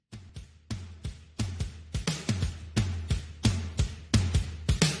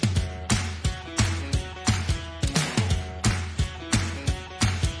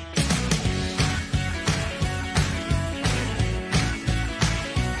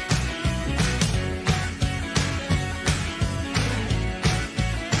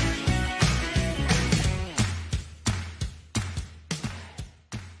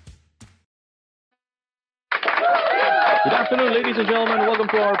ladies and gentlemen. Welcome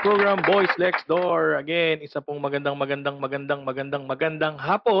to our program, Boys Next Door. Again, isa pong magandang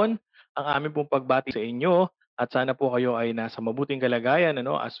hapon ang aming pong pagbati sa inyo. At sana po kayo ay nasa mabuting kalagayan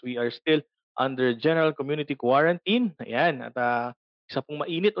as we are still under general community quarantine. Ayan, at isa pong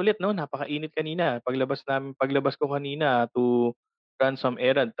mainit ulit, no? Napakainit kanina. Paglabas ko kanina to run some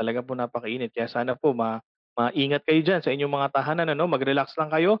errand, talaga po napakainit. Kaya sana po maingat kayo diyan sa inyong mga tahanan, Mag-relax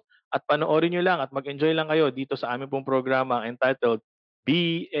lang kayo at panoorin nyo lang at mag-enjoy lang kayo dito sa aming pong programa entitled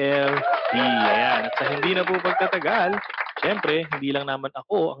BLD. Ayan. At sa hindi na po pagtatagal, syempre, hindi lang naman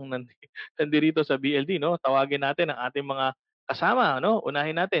ako ang nandirito sa BLD, no? Tawagin natin ang ating mga kasama, no?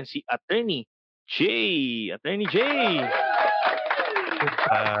 Unahin natin si Attorney Jay. Attorney Jay.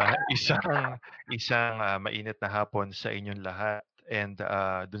 Isang mainit na hapon sa inyong lahat and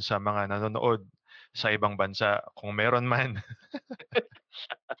dun sa mga nanonood sa ibang bansa kung meron man.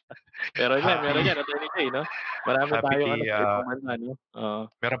 Meron yan, Attorney Jay, no? Marami tayong Happy sa ibang bansa, no? Oo.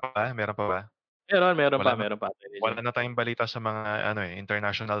 meron pa ba? Meron pa ba? Meron pa, Attorney Jay. Wala na tayong balita sa mga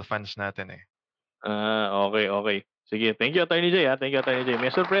international fans natin eh. Okay. Sige, thank you, Attorney Jay, Thank you, Attorney Jay.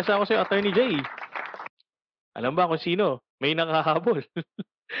 May sorpresa ako sa'yo, Attorney Jay. Alam ba kung sino? May nakahabol.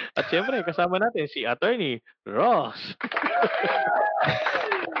 At syempre, kasama natin si Attorney Ross.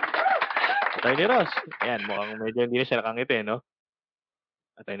 Attorney Ross. Ayan, mukhang medyo hindi na siya nakangiti, no?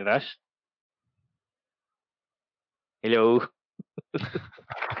 Attorney Ross? Hello?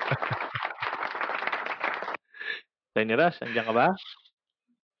 Attorney Ross, andiyan ka ba?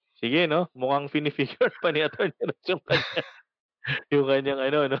 Sige, no? Mukhang finifigure pa ni Attorney Ross yung kanyang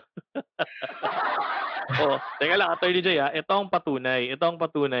no? Teka lang, Attorney Jay, ito ang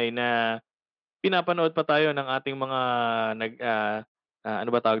patunay na pinapanood pa tayo ng ating mga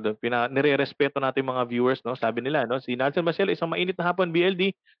ano ba tawag doon? Nirerespeto natin mga viewers, no? Sabi nila, no? Si Nelson Marcelo, isang mainit na hapon, BLD.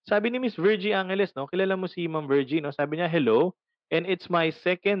 Sabi ni Miss Virgie Angeles, no? Kilala mo si Ma'am Virgie, no? Sabi niya, hello. And it's my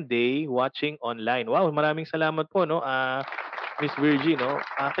second day watching online. Wow, maraming salamat po, no? Miss Virgie, no?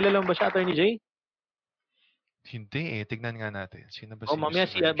 Kilala mo ba siya, Attorney Jay? Hindi eh. Tignan nga natin. Sino ba si Mamaya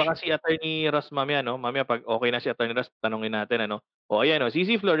Miss Virgie? baka si Attorney Ross mamaya, no? Mamaya pag okay na si Attorney Ross, tanungin natin, ano? Ayan,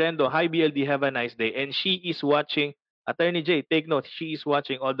 Cici Florendo, hi BLD, have a nice day. And she is watching, Attorney J, take note, she is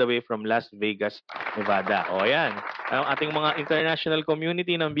watching all the way from Las Vegas, Nevada. Ayan. Ang ating mga international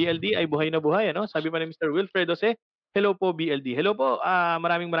community ng BLD ay buhay na buhay, ano? Sabi pa ni Mr. Wilfred Jose, hello po BLD. Hello po,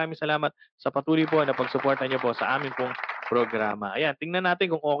 maraming salamat sa patuloy po na pagsuporta niyo po sa aming pong programa. Ayan, tingnan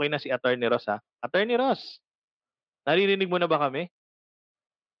natin kung okay na si Attorney Ross, ha? Attorney Ross, naririnig mo na ba kami?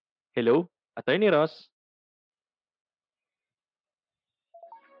 Hello? Attorney Ross?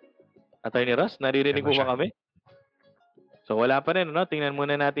 Attorney Ross, naririnig mo ba kami? So wala pa rin, no? Tingnan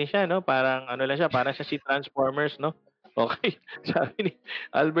muna natin siya, no? Parang ano lang siya, parang siya si Transformers, no? Okay. Sabi ni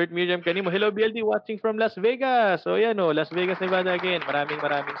Albert Miriam Kanimo, hello BLD, watching from Las Vegas. So yan, no? Las Vegas, Nevada again. Maraming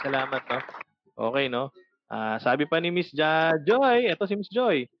salamat, no? Okay, no? Sabi pa ni Miss Joy, eto si Miss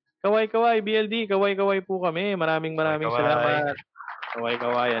Joy. Kaway-kaway, BLD, kaway-kaway po kami. Maraming salamat.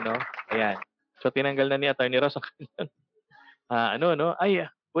 Kaway-kaway, ano? Ayan. So tinanggal na ni Attorney Ross ang kanyang, no? Ay,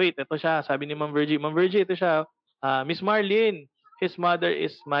 wait, ito siya. Sabi ni Ma'am Virgie. Ma'am Virgie, ito siya. Miss Marlene, his mother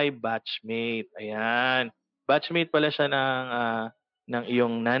is my batchmate. Ayan. Batchmate pala siya ng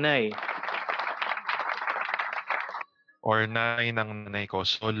iyong nanay. Or nanay ng nanay ko.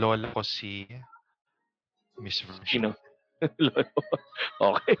 So, lola ko si Miss Virgie. Sino?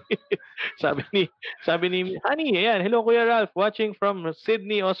 Okay. sabi ni Honey, ayan. Hello, Kuya Ralph. Watching from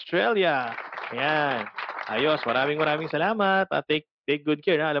Sydney, Australia. Ayan. Ayos. Maraming salamat. Take good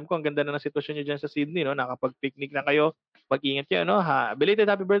care. Alam ko, ang ganda na ng sitwasyon niyo dyan sa Sydney, no? Nakapag-picnic na kayo. Mag-ingat kayo, no? Belated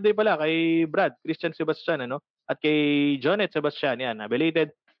happy birthday pala kay Brad, Christian Sebastian, ano? At kay Jonet Sebastian, yan.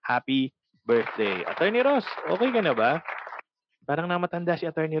 Belated happy birthday. Attorney Ross, okay ka na ba? Parang namatanda si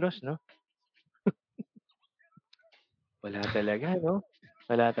Attorney Ross, no? Wala talaga, no?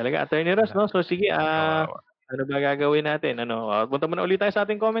 Wala talaga. Attorney Ross, no? So sige, ano ba gagawin natin? Punta muna ulit tayo sa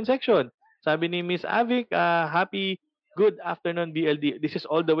ating comment section. Sabi ni Miss Avic, happy good afternoon BLD. This is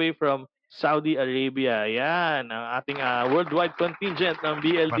all the way from Saudi Arabia. Yan, ang ating worldwide contingent ng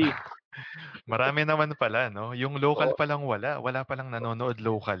BLD. Marami naman pala, no? Yung local pa lang wala. Wala pa lang nanonood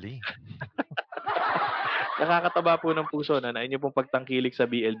locally. Nakakataba po ng puso na inyo pong pagtangkilik sa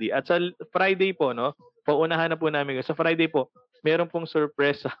BLD. At sa Friday po, no? Paunahan na po namin. Sa Friday po, meron pong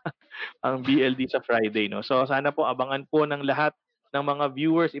surprise ang BLD sa Friday, no? So sana po abangan po ng lahat ng mga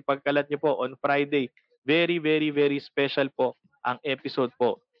viewers, ipagkalat niyo po on Friday. Very special po ang episode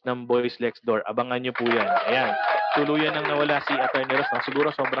po ng Boys Next Door. Abangan niyo po 'yan. Ayan. Tuluyan nang nawala si Attorney Ross, no?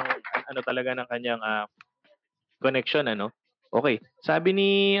 Siguro sobrang talaga ng kanyang connection, ano? Okay. Sabi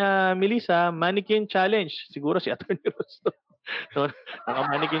ni Melissa, mannequin challenge. Siguro si Attorney Ross. So,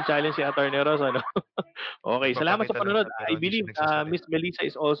 naka-mannequin challenge si Attorney Ross ano. Okay, salamat sa Nagpapakita lang panonood. siya pero I hindi siya believe, Miss nagsasalita. Melissa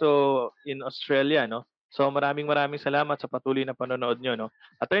is also in Australia, no? So maraming salamat sa patuloy na panonood niyo, no?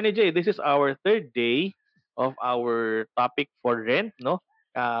 Attorney Jay, this is our third day of our topic for rent, no?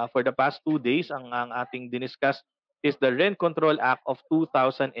 For the past 2 days, ang ating diniscuss is the Rent Control Act of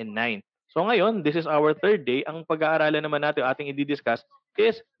 2009. So ngayon, this is our third day. Ang pag-aaralan naman natin, ating i-discuss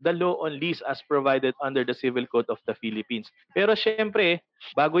is the law on lease as provided under the Civil Code of the Philippines. Pero syempre,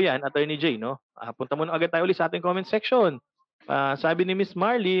 bago yan, Attorney Jay, no? Punta muna agad tayo ulit sa ating comment section. Sabi ni Miss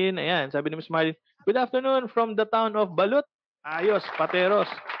Marlene, ayan, sabi ni Miss Marlene, good afternoon from the town of Balut. Ayos, Pateros.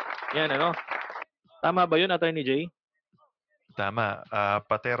 Yan, ano? Tama ba yun, Attorney Jay? Tama,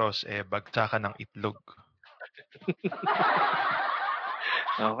 Pateros, bagsakan ng itlog.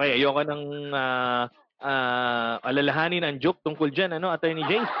 Okay, ayoko nang alalahanin ang joke tungkol dyan, ano, Attorney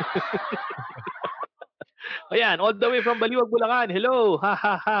Jay? Ayan, all the way from Baliwag, Bulacan. Hello! Ha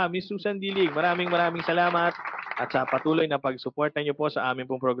ha ha, Miss Susan Dilig. Maraming salamat at sa patuloy na pagsuporta niyo po sa aming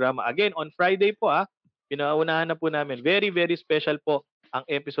pong programa. Again, on Friday po pinaunahan na po namin. Very special po ang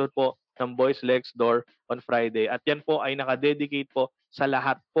episode po ng Boys Next Door on Friday. At yan po ay nakadedicate po sa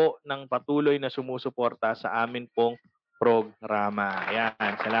lahat po ng patuloy na sumusuporta sa amin pong programa.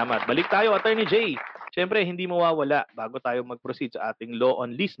 Ayan, salamat. Balik tayo, Attorney Jay. Siyempre, hindi mawawala bago tayo mag-proceed sa ating law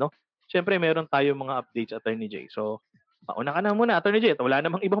on lease, no? Siyempre, meron tayong mga updates, Attorney Jay. So, mauna ka na muna, Attorney Jay. Wala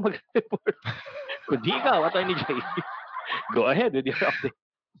namang ibang mag-report. Kundi ikaw, Attorney Jay. Go ahead with your update.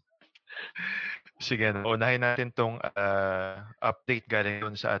 Sige, unahin natin tong update galing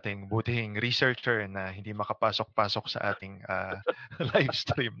dun sa ating butihing researcher na hindi makapasok-pasok sa ating live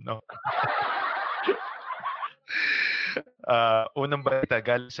stream, no? Unang balita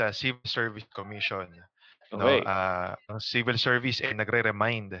galing sa Civil Service Commission. No, Okay. ang civil service ay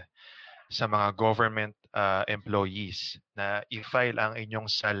nagre-remind sa mga government employees na i-file ang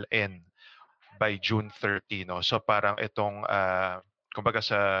inyong SALN by June 30, no? So parang itong kumbaga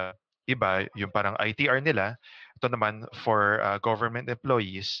sa iba, yung parang ITR nila, ito naman for government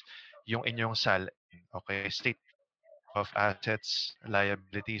employees, yung inyong SALN, okay? State of Assets,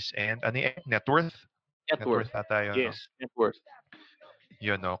 Liabilities, and net worth? Net worth. Ata yun, no? Yes, net worth.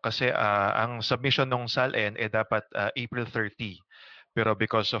 Yun, no? Kasi ang submission ng SALN dapat April 30. Pero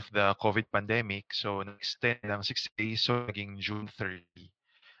because of the COVID pandemic, so nag-extend ng 60 days, so naging June 30.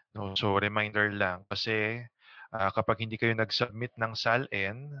 No? So reminder lang, kasi kapag hindi kayo nag-submit ng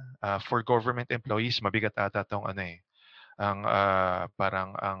SALN, for government employees, mabigat ata itong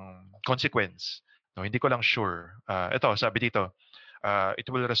parang ang consequence. No, hindi ko lang sure. Ito, sabi dito, it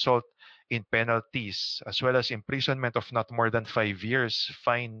will result in penalties as well as imprisonment of not more than 5 years,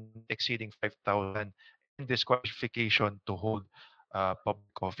 fine exceeding 5,000, and disqualification to hold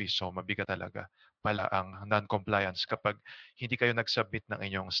public office. So mabigat talaga pala ang non-compliance kapag hindi kayo nag-submit ng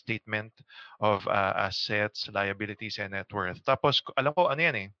inyong statement of assets, liabilities, and net worth. Tapos, alam ko ano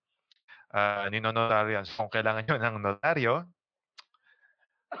yan ninonotaryo yan. So, kung kailangan nyo ng notaryo,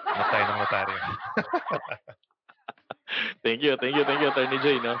 hanap tayo ng notaryo. Thank you, Attorney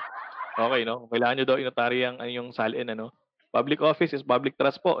Jay, no? Okay, no? Kailangan nyo daw inotary ang yung SALN, ano? Public office is public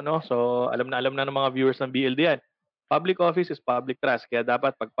trust po, no? So, alam na ng mga viewers ng BLD yan. Public office is public trust. Kaya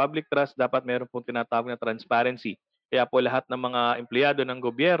dapat, pag public trust, dapat meron pong tinatawag na transparency. Kaya po lahat ng mga empleyado ng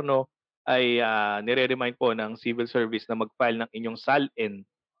gobyerno ay nire-remind po ng civil service na mag-file ng inyong SALN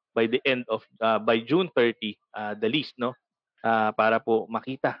by the end of, by June 30, the least, no? Para po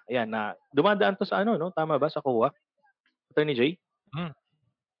makita. Ayan, na dumadaan to sa ano, no? Tama ba? Sa COA? Attorney Jay? At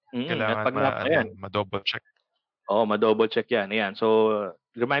Kailangan pag ayan. ma-double check. Oo, ma-double check yan. Ayan. So,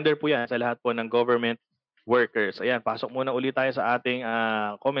 reminder po yan sa lahat po ng government workers. Ayan, pasok muna ulit tayo sa ating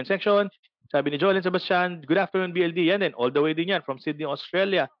comment section. Sabi ni Jolene Sebastian, good afternoon BLD. Yan din, all the way din yan from Sydney,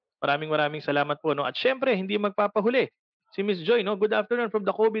 Australia. Maraming salamat po. No? At syempre, hindi magpapahuli. Si Miss Joy, no? Good afternoon from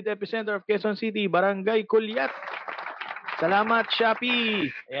the COVID epicenter of Quezon City, Barangay Kulyat. Salamat,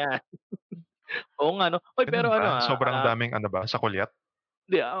 Shopee. Ayan. Oo nga, no? Oy, pero sobrang daming sa Kulyat?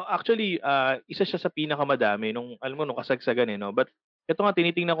 Hindi, actually, isa siya sa pinakamadami nung alam mo nung kasagsagan no. But ito nga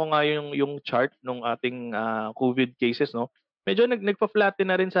tinitingnan ko nga yung chart nung ating COVID cases no. Medyo nagpa-flatten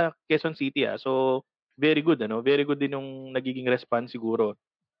na rin sa Quezon City So very good ano. Very good din yung nagiging response siguro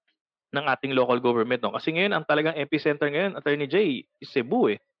ng ating local government no. Kasi ngayon ang talagang epicenter ngayon, Attorney Jay, is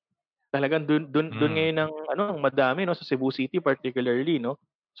Cebu Talagang dun ngayon ang ang madami no sa Cebu City particularly no.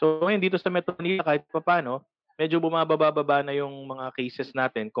 So ngayon dito sa Metro Manila kahit papaano medyo bumababa na yung mga cases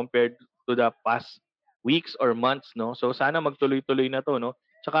natin compared to the past weeks or months no. So sana magtuloy-tuloy na to no.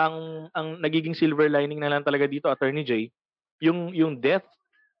 Tsaka ang nagiging silver lining na lang talaga dito Attorney J, yung deaths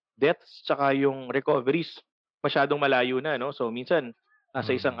tsaka yung recoveries masyadong malayo na 'no. So minsan,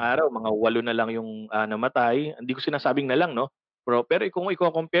 sa isang Mm. araw mga 8 na lang yung, namatay. Hindi ko sinasabing na lang 'no, pero kung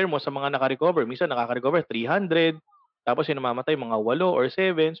iko-compare mo sa mga naka-recover, minsan nakaka-recover 300, tapos yung namamatay mga 8 or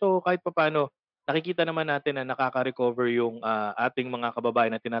 7. So kahit papaano nakikita naman natin na nakaka-recover yung, ating mga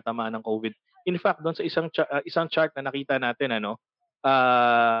kababayan na tinatamaan ng COVID. In fact, dun sa isang chart na nakita natin ano,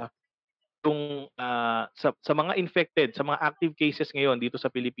 ah yung, sa mga infected, sa mga active cases ngayon dito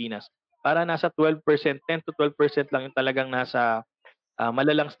sa Pilipinas, para nasa 12%, 10 to 12% lang yung talagang nasa,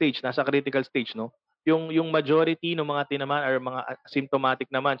 malalang stage, nasa critical stage 'no. Yung majority ng mga tinamaan or mga asymptomatic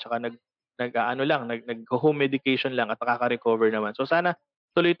naman tsaka nag-aano lang, nagho-home medication lang at nakaka-recover naman. So sana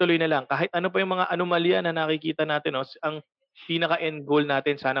tuloy-tuloy na lang kahit ano pa yung mga anomalya na nakikita natin 'no, ang pinaka-end goal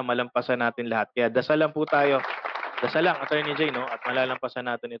natin sana malampasan natin lahat. Kaya dasal lang po tayo. Dasal lang, Attorney Jay 'no, at malalampasan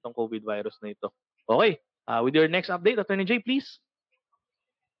natin itong COVID virus na ito. Okay, with your next update, Attorney Jay, please.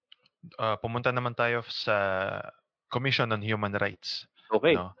 Pumunta naman tayo sa Commission on Human Rights,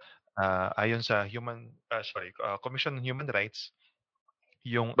 Okay, 'no? Ayon sa Commission on Human Rights,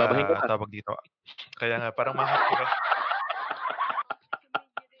 yung, babahin ka pa. tawag dito, kaya nga parang mahappy ka.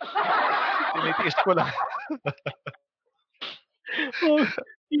 Tinitiis ko lang. Oo,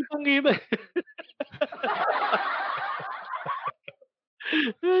 kitang-kita.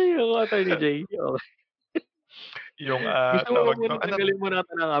 Ay naku, Attorney Jay, okey. Yung, Gusto mo ba tawag dito, munang ano, tanggalin muna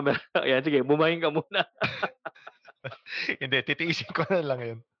natin ang camera? Ayan sige, bumahin ka muna. hindi, titiisin ko na lang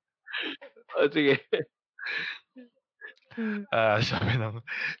yun. Oh, sige. Sabi ng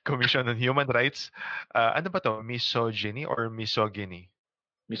Commission on Human Rights, ano ba 'to, misogyny or misogyny?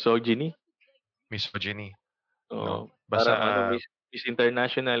 Misogyny? Misogyny, 'no? Oo, Basta, parang ano, Miss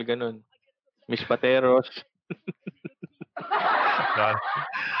International gano'n, Miss Pateros. ah,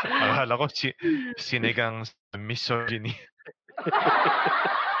 akala ko sinigang misogyny.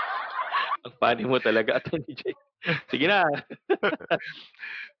 Ang funny mo talaga, Attorney Jay. Sige na.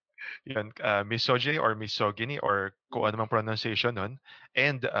 Yun, misogyny or misogyny or kung ano mang pronunciation nun,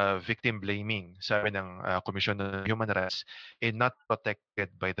 and victim blaming, sabi ng Commission on Human Rights, not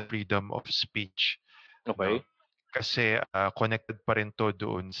protected by the freedom of speech, 'no? Okay. Kasi, connected pa rin 'to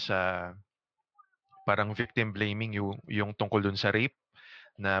doon sa parang victim blaming, yung tungkol dun sa rape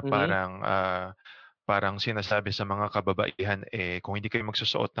na Mhm. parang sinasabi sa mga kababaihan, kung hindi kayo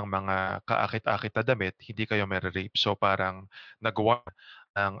magsusuot ng mga kaakit-akit na damit, hindi kayo mare-rape. So parang nagawa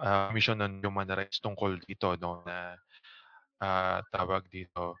ng, Commission on Human Rights tungkol dito 'no, na, tawag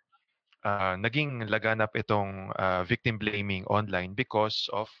dito, naging laganap itong, victim blaming online because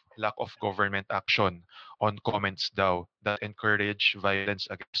of lack of government action on comments daw that encourage violence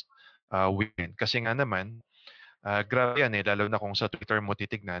against, women. Kasi nga naman, grabe yan, lalo na kung sa Twitter mo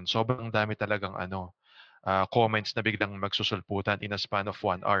titignan, sobrang dami talagang ano, comments na biglang magsusulputan in a span of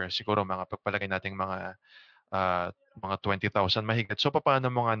 1 hour. Siguro mga pagpalagay nating mga 20,000 mahigit. So papaano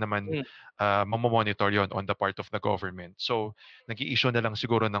mo nga naman, Hmm. mamo-monitor 'yon on the part of the government? So nag-i-issue na lang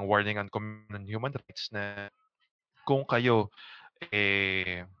siguro ng warning ang Commission on Human Rights na kung kayo,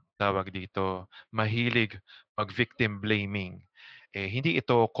 tawag dito, mahilig mag-victim blaming, hindi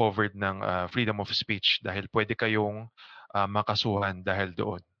ito covered ng, freedom of speech dahil puwede kayong, makasuhan dahil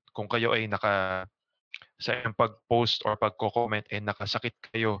doon. Kung kayo ay sa iyong pag-post or pagko-comment, nakasakit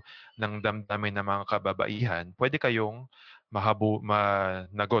kayo ng damdamin ng mga kababaihan, puwede kayong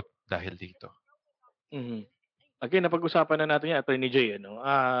managot dahil dito. Mhm. Again, napag-usapan na natin 'yan, Attorney Jay ano.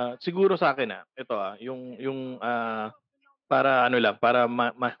 Siguro sa'kin, ito, yung, para ano lang, para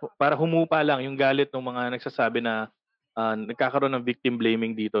para humupa lang yung galit nung mga nagsasabi na, nagkakaroon ng victim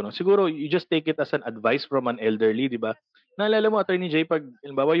blaming dito 'no. Siguro you just take it as an advice from an elderly, 'di ba? Naalala mo, Attorney Jay, 'pag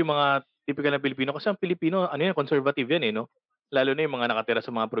halimbawa yung mga tipikal na Pilipino, kasi ang Pilipino ano yan, conservative yan, 'no? Lalo na yung mga nakatira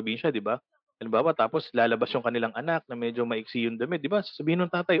sa mga probinsya, 'di ba? Halimbawa tapos lalabas yung kanilang anak na medyo maiksi yung damit, 'di ba? Sasabihin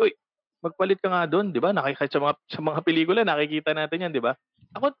nung tatay, "Uy, magpalit ka nga dun." 'Di ba? Kahit sa mga pelikula nakikita natin yan, 'di ba?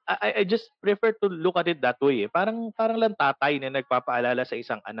 Ako, I just prefer to look at it that way, eh. Parang parang lang tatay na nagpapaalala sa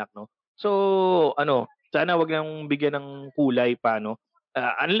isang anak 'no. So ano, sana 'wag ng bigyan ng kulay pa 'no.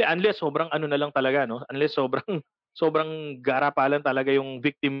 Unless sobrang ano na lang talaga 'no, unless sobrang sobrang garapalan talaga yung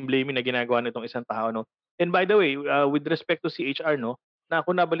victim blaming na ginagawa nitong isang tao 'no. And by the way, with respect to CHR 'no, na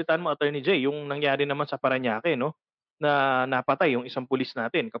kung nabalitaan mo, Attorney Jay, yung nangyari naman sa Parañaque 'no, na napatay yung isang pulis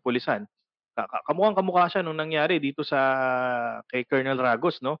natin, kapulisan. Kamukhang-kamukha siya nung nangyari dito kay Colonel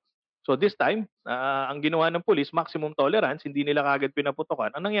Ragos 'no. So this time, ang ginawa ng pulis, maximum tolerance, hindi nila kaagad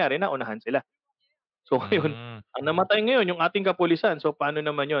pinaputukan. Ang nangyari, naunahan sila. So ngayon, Hmm. ang namatay ngayon yung ating kapulisan. So paano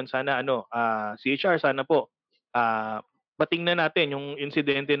naman yon? Sana ano, CHR, sana po, matingnan natin yung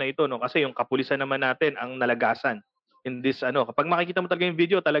insidente na ito 'no, kasi yung kapulisan naman natin ang nalagasan in this ano, kapag makikita mo talaga yung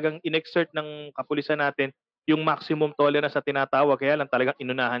video, talagang in-exert ng kapulisan natin yung maximum tolerance na tinatawag, kaya lang talagang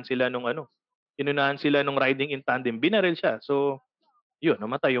inunahan sila nung riding in tandem, binaril siya. So, yun,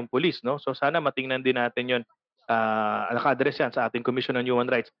 namatay yung pulis, 'no? So, sana matingnan din natin yun. Naka-address yan sa ating Commission on Human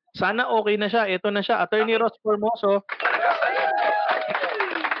Rights. Sana okay na siya, eto na siya, Attorney Ross Formoso.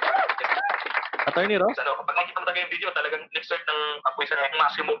 Attorney Ross? Ano, kapag nakikita mo talaga yung video, talagang nag-start ng apoy sa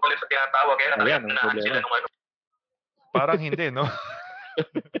maximum pala sa tinatawag. Kaya Ayan, talagang ang unahan sila problema. nung ano. Parang hindi, no?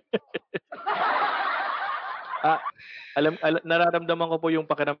 Nararamdaman ko po yung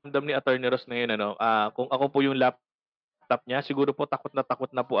pakiramdam ni Attorney Ross ngayon, ano. Kung ako po yung laptop niya, siguro po takot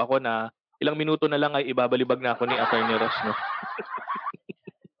na po ako na ilang minuto na lang ay ibabalibag na ako ni Attorney Ross, 'no.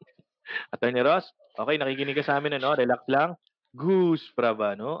 Attorney Ross, okay, nakikinig ka sa amin, ano, relax lang. Goose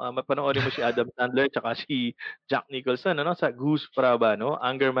Praba, 'no? Panoorin mo si Adam Sandler tsaka si Jack Nicholson, ano, sa Goose Praba, 'no,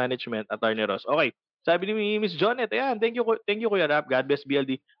 Anger Management, Attorney Ross. Okay, sabi ni Miss Jonette, ayan, thank you Kuya Rap, God bless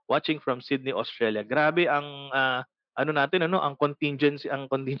BLD, watching from Sydney, Australia. Grabe ang, ano natin, ano, ang contingency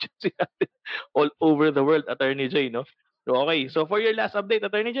natin all over the world, Attorney J, 'no? So, okay, so for your last update,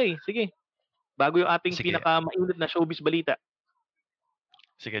 Attorney J, sige, bago yung ating Sige. pinakamainit na showbiz balita.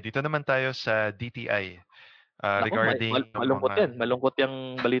 Sige, dito naman tayo sa DTI. Naku, Regarding yung malungkot mga 'yan, malungkot yang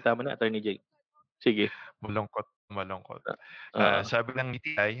balita mo na, Attorney J. Sige. malungkot. Oo. Sabi ng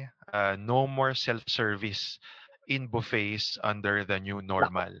DTI, no more self-service in buffets under the new Naku,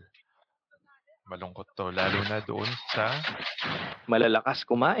 normal. Malungkot 'to, lalo na doon sa malalakas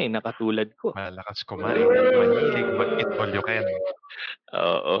kumain na katulad ko. malalakas kumain at mahilig mag-eat all you can.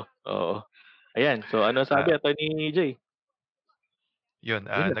 Oo, oo. Ayan, so ano sabi, Ah, Attorney J? Yun,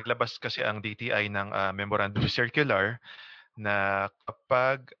 Yun lang. naglabas kasi ang DTI ng memorandum circular na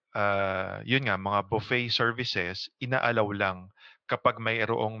kapag, yun nga, mga buffet services, inaalaw lang kapag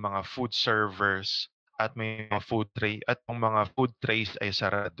mayroong mga food servers at may mga food tray at ang mga food trays ay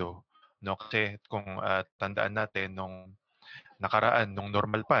sarado. No? Kasi kung tandaan natin nung nakaraan, nung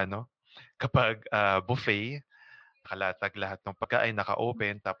normal pa, no? Kapag buffet, nakalatag lahat ng pagkain,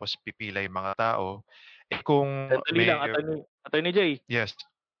 naka-open, tapos pipila yung mga tao. Eh kung Sandali lang, may, Attorney J, yes,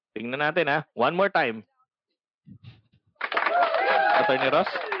 tingnan natin, one more time. Attorney Ross?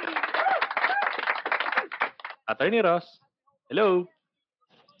 Attorney Ross? Hello?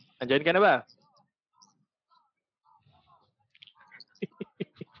 Andiyan ka na ba?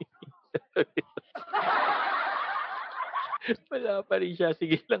 Wala pa rin siya,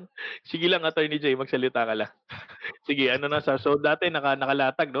 sige lang Attorney J, magsalita ka lang. Sige, ano na so dati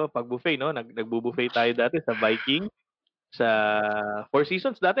nakalatag, 'no, 'pag buffet, 'no, nagbu-buffet tayo dati sa Viking, sa Four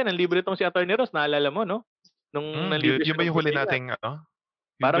Seasons dati nanlibre 'tong si Attorney Ross, naalala mo, 'no? Nung nanlibre yun siya ba ng yung huli buffet niya. nating ano?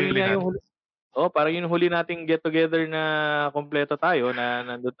 Yun ba Parang yung yun huli nga yung natin? huli, parang yun yung huli nating get together na kumpleto tayo, na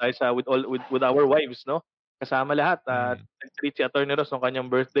nandun tayo sa with our wives, 'no? Kasama lahat at Hmm. nag-treat si Attorney Ross nung kanyang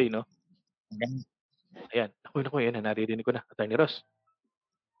birthday, 'no? Magandang Ayan, naku, ayan na, naririnig ko na, Attorney Ross.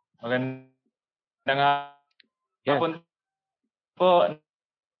 Yan, hapon po.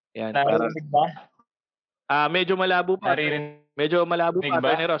 yan, parang Narinig ba? medyo malabo pa, Naririnig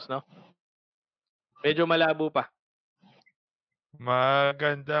Attorney ba? Ross, 'no? Medyo malabo pa.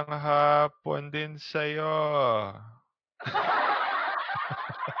 Magandang hapon din sa'yo.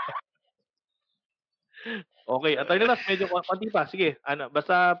 Okay, Attorney Ross, medyo konti pa, sige, ano,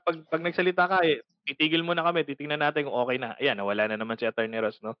 basta 'pag nagsalita ka, titigil muna kami, titingnan natin kung okay na. Ayan, nawala na naman si Attorney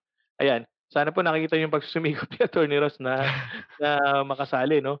Ross, 'no? Ayan, sana po nakikita niyo yung pagsusumikap ni Attorney Ross na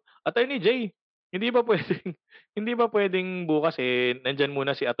makasali, 'no? Attorney J, hindi ba puwedeng hindi ba puwedeng bukas, nandiyan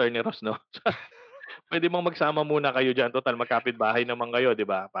muna si Attorney Ross, 'no? Puwede bang magsama muna kayo diyan, total magkapitbahay naman kayo, 'di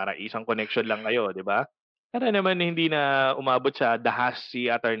ba? Para isang connection lang kayo, 'di ba? Para naman hindi na umabot sa dahas si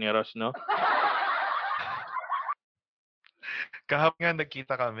Attorney Ross, 'no? Kahapon nga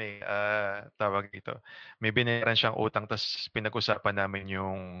nagkita kami, tawag dito, may binayaran siyang utang ta's pinag-usapan namin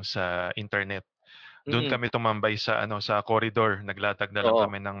yung sa internet. Do'n Mm, kami tumambay sa ano, sa corridor, naglatag na lang oo,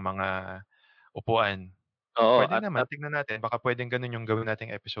 kami ng mga upuan. oo, Puwede at naman, tignan natin baka puwedeng gano'n yung gawin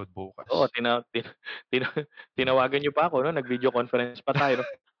nating episode oo, bukas. tina tinawagan niyo pa ako, 'no, nag-video conference pa tayo, 'no.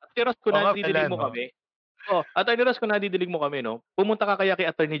 Attorney Ross, kung Oo nga pala nadidinig mo 'no. kami, Attorney Ross, kung nadidinig mo kami, 'no, pumunta ka kaya kay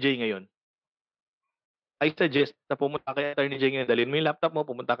Attorney J ngayon. I suggest na pumunta ka kay Attorney J ngayon, dalhin mo yung laptop mo,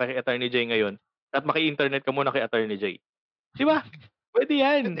 pumunta ka kay Attorney J ngayon at maki-internet ka muna kay Attorney J. 'Di ba? Puwede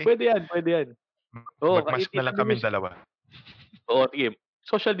 'yan, Puwede, puwede 'yan, puwede 'yan. Oo, magmask na lang itabi mo kaming dalawa. oo, sige,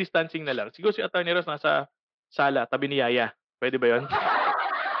 social distancing na lang. Siguro si Attorney Ross nasa sala tabi ni Yaya, puwede ba 'yun?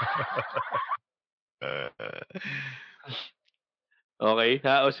 Okey,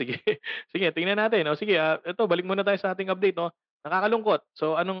 o sige. Sige, tingnan natin. O sige, eto, balik muna tayo sa ating update, 'no. Nakakalungkot.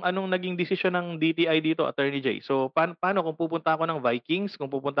 So anong naging desisyon ng DTI dito, Attorney J? So paano kung pupunta ako ng Vikings,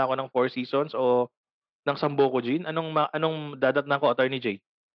 kung pupunta ako ng Four Seasons, o ng Sambuco Gin? Anong dadatnan ko, Attorney Jay?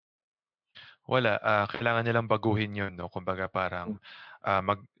 Wala, kailangan nilang baguhin 'yun 'no, kumbaga parang,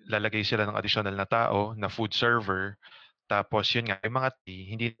 maglalagay sila ng additional na tao na food server, tapos 'yun nga, yung mga tea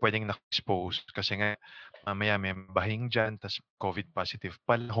hindi puwedeng naka-expose kasi nga mamaya may bahing diyan ta's COVID positive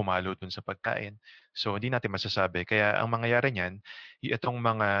pala, humalo dun sa pagkain. So hindi natin masasabi kaya ang mangyayari niyan, itong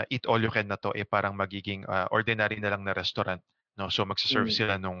mga eat all you can na 'to, eh, parang magiging, ordinary na lang na restaurant 'no. So magse-serve Mm.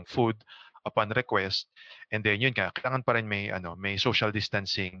 sila nung food upon request and then 'yun nga, kailangan pa rin may social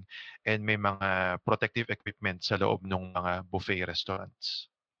distancing and may mga protective equipment sa loob ng mga buffet restaurants.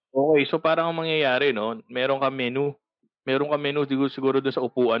 Okay, so parang ang mangyayari 'no, meron kang menu siguro dun sa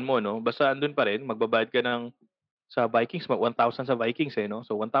upuan mo 'no, basta andun pa rin magbabayad ka ng sa Vikings 1,000 sa Vikings, eh, 'no.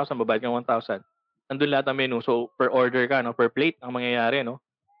 So 1,000 babayad ka ng 1,000. Nandun lahat ng menu, so per order ka 'no, per plate ang mangyayari 'no,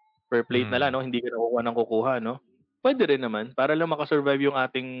 per plate na lang Mhm. 'no, hindi ka na kukuha ng kukuha 'no. Puwede rin naman para lang maka-survive yung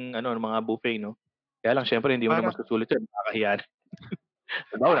ating ano, mga buffet 'no. Kaya lang siyempre hindi mo naman Parang susulit yun, nakakahiya na.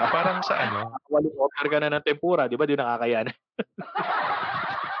 Halimbawa parang sa ano, nakawalong order ka na ng tempura, 'di ba 'di nakakahiya na?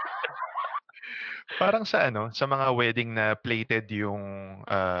 parang sa ano, sa mga wedding na plated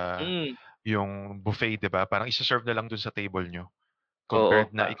Hmm, yung buffet 'di ba, parang isa-serve na lang dun sa table niyo, oo,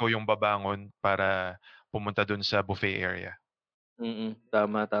 compared na ikaw yung babangon para pumunta dun sa buffet area.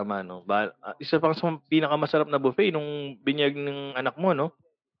 tama, tama 'no. Isa pang sa pinakamasarap na buffet nung binyag ng anak mo 'no,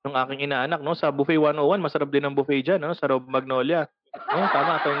 nung aking inaanak 'no, sa Buffet 101 masarap din ang buffet diyan 'no, sa Rob Magnolia. Oo,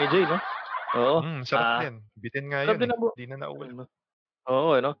 tama Attorney Jay 'no. Oo, Sarap din, bitin nga sarap yun, din eh, ang 'di na naulam.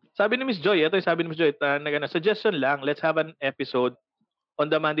 oo, ano. Sabi ni Miss Joy, ito yung sabi ni Miss Joy, nag-ano, "Suggestion lang, let's have an episode on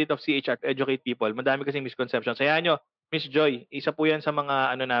the mandate of CHR to educate people. Madami kasing misconceptions." Hayaan niyo, Miss Joy, isa po 'yan sa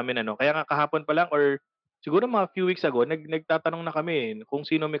mga ano namin ano, kaya nga kahapon pa lang or siguro mga few weeks ago nagtatanong na kami, eh, kung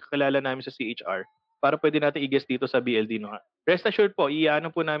sino may kakilala namin sa CHR para puwede nating i-guest dito sa BLD 'no. Rest assured po i-aano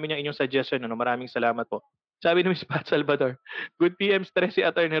po namin yung inyong suggestion ano, maraming salamat po. Sabi ni Miss Pat Salvador, "Good PM stress si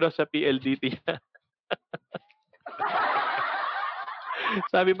Attorney Ross sa PLDT."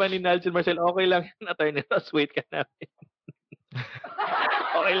 Sabi pa ni Nalson Marcel, "Okey lang yan Attorney Ross, wait ka namin."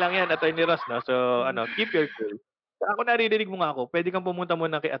 Okey lang yan Attorney Ross 'no, so ano, keep your cool. Ako naririnig mo nga ako, puwede kang pumunta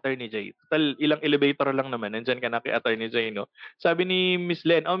muna kay Attorney Jay, tutal ilang elevator lang naman nandiyan ka na kay Attorney Jay 'no. Sabi ni Miss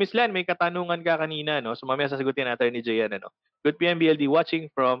Len, "Oh, Miss Len may katanungan ka kanina 'no, so mamaya sasagutin ni Attorney Jay yan ano." Good PM BLD watching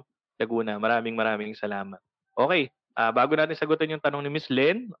from Laguna, maraming maraming salamat. Okey, bago natin sagutin yung tanong ni Miss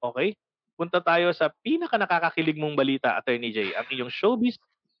Len, okey, punta tayo sa pinakanakakakilig mong balita Attorney Jay, ang iyong showbiz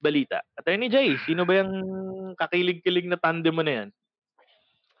balita. Attorney Jay, sino ba yang kakilig-kilig na tandem mo na yan?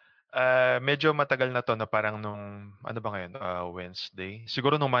 Medyo matagal na 'to na parang nung ano ba ngayon, Wednesday?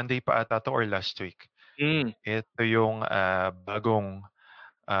 Siguro nung Monday pa ata 'to or last week. Hmm, Ito yung, bagong,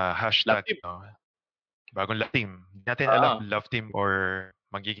 love hashtag team. 'no, bagong love team. Di natin alam Oo, love team or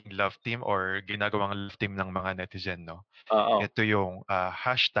magiging love team or ginagawang love team ng mga netizen 'no. oo. Ito yung,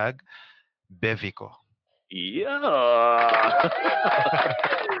 hashtag Bevico. Yeah!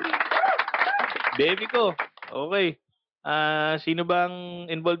 Baby ko, okey. Sino bang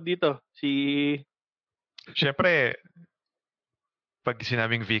involved dito? Siyempre 'pag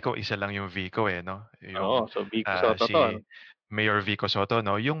sinabing Vico, isa lang yung Vico, eh, 'no, Oo, yung, so Vico Soto 'to si ano? Mayor Vico Soto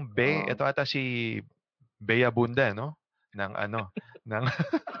 'no, yung Oo. ito ata si Bea Bunda 'no, ng ano, ng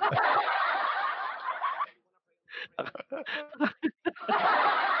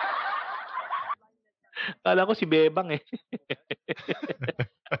Akala ko si Bebang, eh.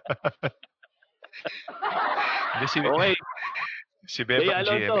 hindi Okey, si Bea Bebang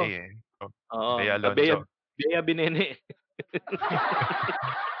GMA, Alonso. eh. Oh, Oo, Bea Bea Alonzo. Bea Binene.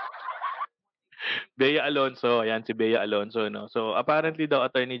 Bea Alonso, ayan si Bea Alonso 'no. So apparently daw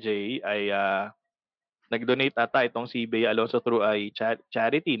Attorney Jay ay, nag-donate ata itong si Bea Alonso through ay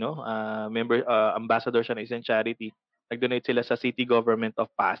charity 'no, ambassador siya ng isang charity. Nag-donate sila sa City Government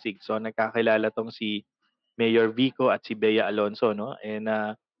of Pasig. So nagkakilala 'tong si Mayor Vico at si Bea Alonso 'no, and,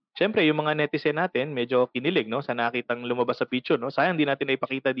 siyempre yung mga netizen natin medyo kinilig 'no, sa nakitang lumabas sa picture 'no. Sayang di natin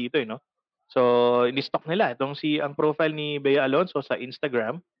naipakita dito, eh, 'no. So ini-stalk nila itong ang profile ni Bea Alonso sa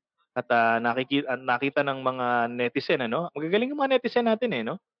Instagram at, nakita ng mga netizen ano, magagaling yung mga netizen natin, eh,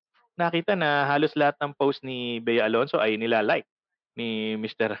 'no. Nakita na halos lahat ng post ni Bea Alonso ay nila-like ni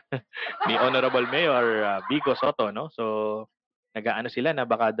Mister ni Honorable Mayor, Vico Soto 'no. So, nag-aano sila na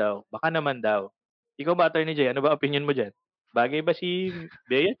baka naman daw. Ikaw ba Attorney Jay, ano ba opinyon mo diyan? Bagay ba si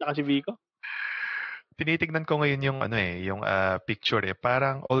Bea tsaka si Vico? Tinitignan ko ngayon yung ano, eh, yung, picture, eh,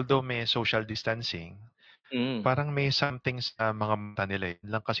 parang although may social distancing, Mm. parang may something sa mga mata nila, eh,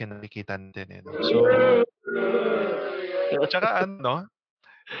 yun lang kasi nakikita natin, eh, 'no. So, tsaka ano 'no,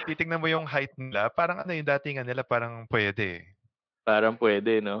 titignan mo yung height nila parang ano yung datingan nila parang puwede, eh, Parang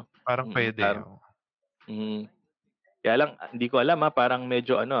puwede 'no? parang puwede, Parang oo. Mm. Kaya lang hindi ko alam, parang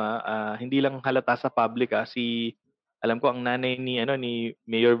medyo ano, hindi lang halata sa public, alam ko ang nanay ni ano, ni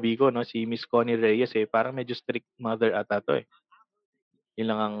Mayor Vico 'no, si Miss Connie Reyes, parang medyo strict mother ata 'to, eh. 'Yun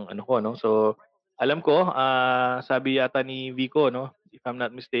lang ang ano ko 'no. So, alam ko, sabi yata ni Vico 'no, if I'm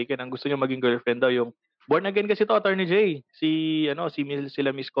not mistaken, ang gusto niya maging girlfriend daw yung born again kasi 'to, Attorney Jay, sila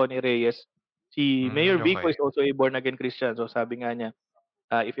Miss Connie Reyes. Si Mayor Vico Okay. is also a born again Christian. So, sabi nga niya,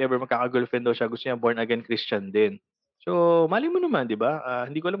 if ever magkaka-girlfriend daw siya, gusto niya born again Christian din. So, malay mo naman, 'di ba?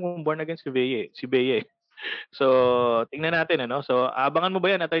 Hindi ko alam kung born again si Bea, eh. So, tingnan natin ano. So, abangan mo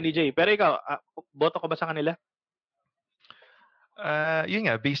ba 'yan, Attorney Jay? Pero ikaw, boto ka ba sa kanila? Yun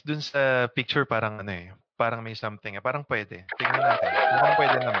nga, based dun sa picture parang ano parang may something, parang pwede. Tingnan natin. Mukhang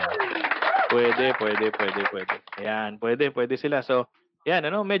pwede naman. Pwede. Ayan, pwede sila. So, 'yan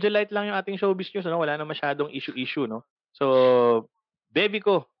ano, medyo light lang yung ating showbiz news ano, wala na masyadong issue 'no. So, bebe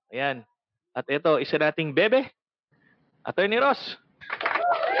ko, ayan. At ito, isa nating bebe, Attorney Ross.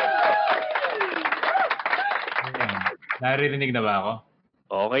 Ayan. Naririnig na ba ako?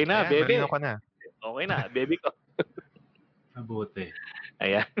 Okay na, Ayan, bebe. malinaw ka na. Okay na, bebe ko. Mabuti.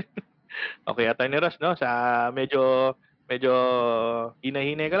 Ayan. Okay, Attorney Ross 'no, sa medyo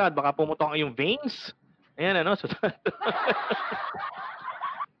hinahinay ka lang at baka pumutok ang iyong veins. Ayan ano, so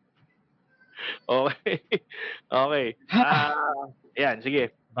okay. Okay. Ayan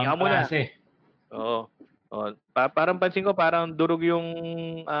sige, Ibang ikaw muna. klase. Oo. Parang pansin ko parang durog yung,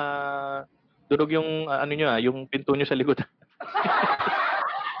 ano niyo, yung pinto niyo sa likod.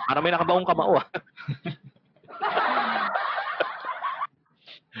 Parang may nakabaong kamao,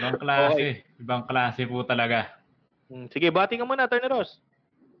 Ibang klase. Okay. Ibang klase po talaga. Sige, bati ka muna, Attorney Ross.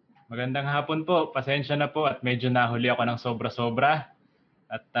 Magandang hapon po. Pasensya na po at medyo nahuli ako ng sobra-sobra.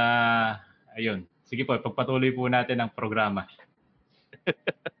 At ayun. Sige po, pagpatuloy po natin ang programa.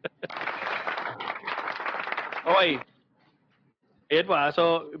 Okay. Ayan po,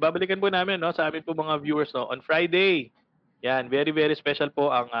 so babalikan po namin 'no, sa amin po mga viewers 'no, on Friday. Yan, very very special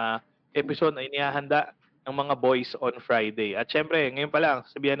po ang episode na inihahanda ng mga boys on Friday. At syempre, ngayon pa lang,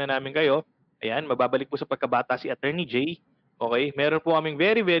 sabihan na namin kayo, ayan, magbabalik po sa pagkabata si Attorney Jay. Okay? Meron po kaming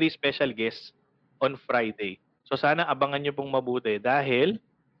very very special guest on Friday. So sana abangan niyo pong mabuti dahil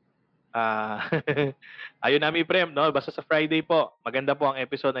ayun namin i-preempt, no? Basta sa Friday po, maganda po ang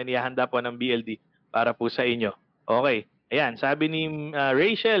episode na inihahanda po ng BLD para po sa inyo. Okay. Ayan, sabi ni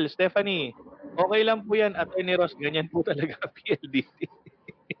Rachel, Stephanie, okay lang po yan, Attorney Ross, ganyan po talaga ang PLDT.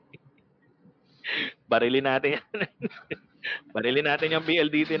 Barilin natin yan. Barilin natin yung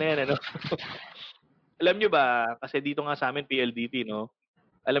PLDT na yan, ano? Alam nyo ba, kasi dito nga sa amin PLDT, no?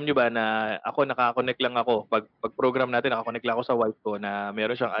 Alam nyo ba na ako nakakonect lang ako, pag program natin, nakakonect lang ako sa wife ko na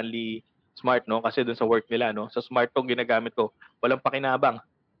meron siyang Only Smart, no? Kasi dun sa work nila, no? Sa smart tong ginagamit ko, walang pakinabang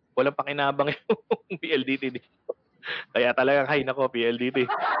yung PLDT dito. Kaya talagang hay nako PLDT.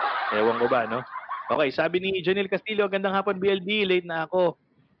 Ewan ko ba, no? Okay, sabi ni Jonel Castillo, gandang hapon BLD, late na ako.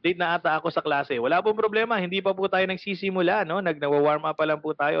 Late na ata ako sa klase. Wala pong problema, hindi pa po tayo nagsisimula, no? Nagwa-warm up pa lang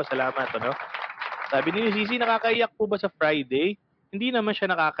po tayo. Salamat, ano? Sabi ni Sisi, nakakaiyak po ba sa Friday? Hindi naman siya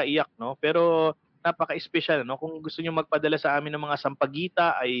nakakaiyak, no? Pero napaka-espesyal, no? Kung gusto niyo magpadala sa amin ng mga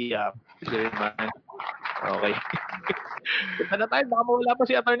sampagita ay pwede naman. Okay. Punta na tayo, baka mawala pa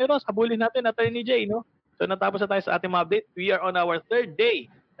si Attorney Ross. Habulin natin, Attorney Jay, no? So natapos na tayo sa ating mga update. We are on our third day.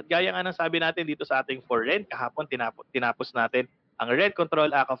 At gaya nga ng sabi natin dito sa ating For Rent, kahapon tinapos natin ang Rent Control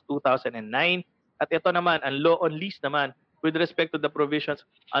Act of 2009. At ito naman, ang Law on Lease naman with respect to the provisions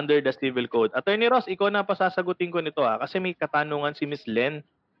under the Civil Code. Attorney Ross, ikaw na pa sasagutin ko nito kasi may katanungan si Miss Len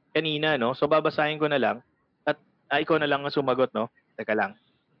kanina, no? So babasahin ko na lang at ikaw na lang ang sumagot, no? Teka lang.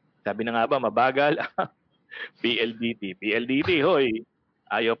 Sabi na nga ba, mabagal? PLDT, hoy.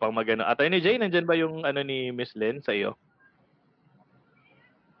 Ayaw pang magano. Attorney Jay, nandyan ba yung ano ni Miss Len sa iyo?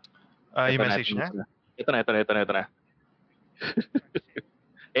 Yung message niya? Ito na.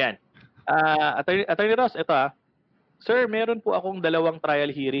 Ayan. Attorney Ross, ito Sir, meron po akong 2 trial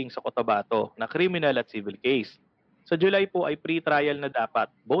hearing sa Cotabato na criminal at civil case. Sa July po ay pre-trial na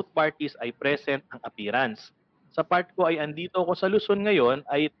dapat. Both parties ay present ang appearance. Sa part ko ay andito ako sa Luzon ngayon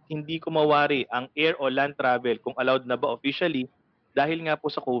ay hindi ko mawari ang air o land travel kung allowed na ba officially dahil nga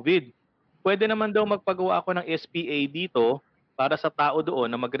po sa COVID. Pwede naman daw magpagawa ako ng SPA dito para sa tao doon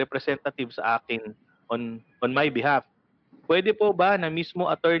na mag-representative sa akin on my behalf. Pwede po ba na mismo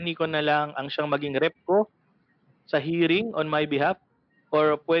attorney ko na lang ang siyang maging rep ko sa hearing on my behalf?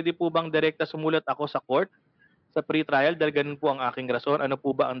 Or pwede po bang direkta sumulat ako sa court sa pre-trial dahil ganun po ang aking rason? Ano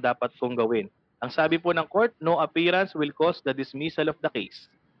po ba ang dapat kong gawin? Ang sabi po ng court, no appearance will cause the dismissal of the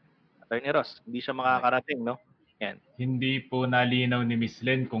case. Attorney Ross, hindi siya makakarating, no? Yan. Hindi po nalinaw ni Miss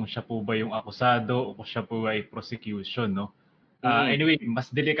Len kung siya po ba yung akusado o kung siya po ay prosecution, no? Anyway, mas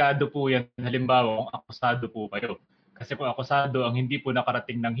delikado po yan halimbawa kung akusado po kayo. Kasi kung akusado ang hindi po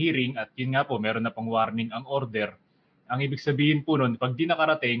nakarating ng hearing at yun nga po, meron na pang warning ang order, ang ibig sabihin po nun, pag di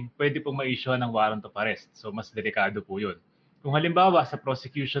nakarating, pwede pong ma-issue ng warrant of arrest. So mas delikado po yun. Kung halimbawa sa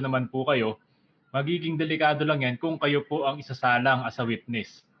prosecution naman po kayo, magiging delikado lang yan kung kayo po ang isasalang as a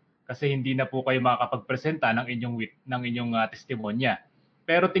witness. Kasi hindi na po kayo makakapagpresenta ng inyong testimonya.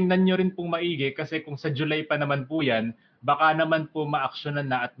 Pero tingnan nyo rin pong maigi kasi kung sa July pa naman po yan, baka naman po ma-actionan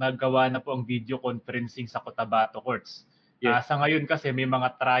na at magawa na po ang video conferencing sa Cotabato Courts. Yes. Sa ngayon kasi may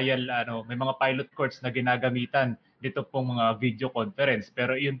mga trial, may mga pilot courts na ginagamitan dito pong mga video conference.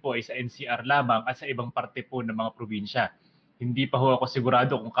 Pero iyon po ay sa NCR lamang at sa ibang parte po ng mga probinsya. Hindi pa ho ako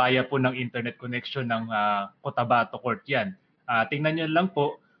sigurado kung kaya po ng internet connection ng Cotabato Court yan. Tingnan nyo lang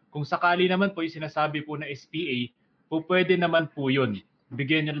po, kung sakali naman po yung sinasabi po na SPA, po pwede naman po yun.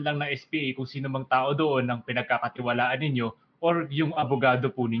 Bigyan nyo lang ng SPA kung sino mang tao doon ng pinagkakatiwalaan ninyo or yung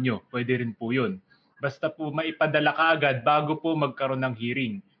abogado po ninyo. Pwede rin po yun. Basta po maipadala ka agad bago po magkaroon ng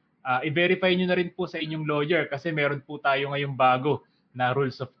hearing. I-verify nyo na rin po sa inyong lawyer kasi meron po tayo ngayong bago na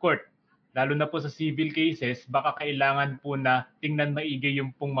rules of court. Lalo na po sa civil cases, baka kailangan po na tingnan maigi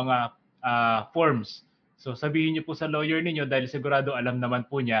yung pong mga forms. So sabihin niyo po sa lawyer ninyo dahil sigurado alam naman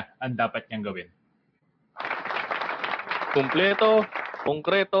po niya ang dapat niyang gawin. Kumpleto,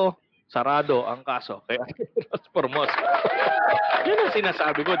 konkreto, sarado ang kaso. Kaya Formos. Yan ang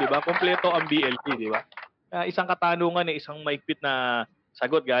sinasabi ko, di ba? Kumpleto ang BLT, di ba? Isang katanungan, isang maigpit na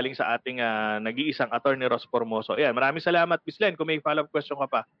sagot galing sa ating nag-iisang attorney Ross Formoso. Ayan, maraming salamat, Miss Len. Kung may follow-up question ka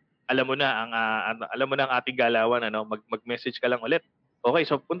pa, alam mo na ang ating galawan, mag-message ka lang ulit. Okay,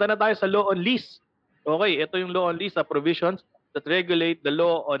 so punta na tayo sa law on lease. Okay, ito yung law on lease, provisions that regulate the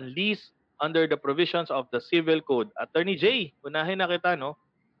law on lease under the provisions of the Civil Code. Attorney Jay, unahin na kita, no?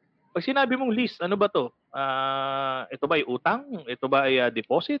 Pag sinabi mong lease, ano ba to? Ito ba ay utang? Ito ba ay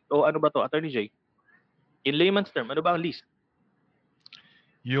deposit? O ano ba to, Attorney Jay? In layman's term, ano ba ang lease?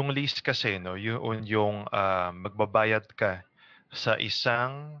 Yung lease kasi, no, yung magbabayad ka sa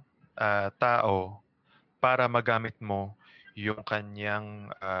isang tao para magamit mo yung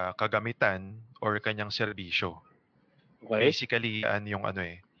kanyang kagamitan or kanyang serbisyo. Okay. Basically, yan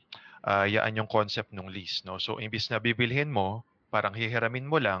yung concept ng lease, no? So, imbis na bibilhin mo, parang hihiramin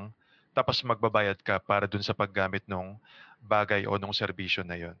mo lang, tapos magbabayad ka para dun sa paggamit ng bagay o ng serbisyo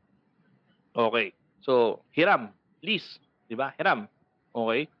na yon. Okay. So, hiram, lease, di ba? Hiram.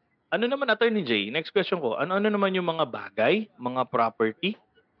 Okay. Ano naman, Attorney Jay? Next question ko. Ano naman yung mga bagay, mga property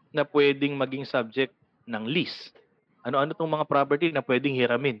na pwedeng maging subject ng lease? Ano-ano tong mga property na pwedeng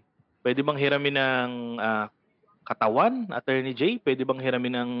hiramin? Pwede bang hiramin ng katawan, Attorney Jay? Pwede bang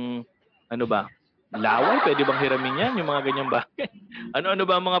hiramin ng laway? Pwede bang hiramin yan? Yung mga ganyang bagay. Ano-ano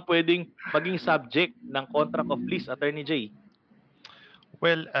ba ang mga pwedeng maging subject ng contract of lease, Attorney Jay?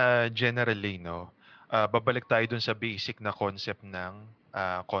 Well, generally, no, babalik tayo dun sa basic na concept ng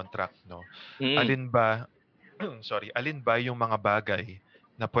contract, no. Alin ba yung mga bagay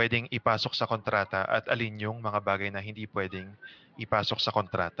na pwedeng ipasok sa kontrata at alin yung mga bagay na hindi pwedeng ipasok sa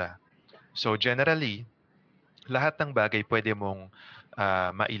kontrata. So generally, lahat ng bagay pwede mong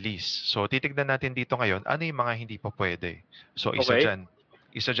ma-lease. So titignan natin dito ngayon ano yung mga hindi pa pwede. So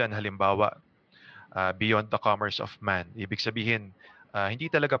isa dyan halimbawa, beyond the commerce of man. Ibig sabihin, hindi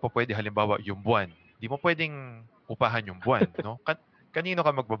talaga pa pwede halimbawa yung buwan. Hindi mo pwedeng upahan yung buwan, no? Kanino ka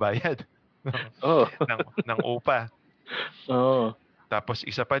magbabayad ng upa? Tapos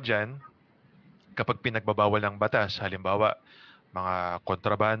isa pa dyan, kapag pinagbabawal ng batas, halimbawa mga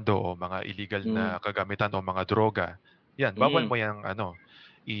kontrabando o mga illegal na kagamitan o mga droga, yan, bawal mo yung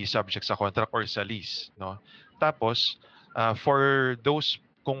i-subject sa contract or sa lease, no? Tapos for those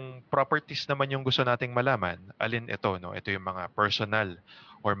kung properties naman yung gusto nating malaman, alin ito, no? Ito yung mga personal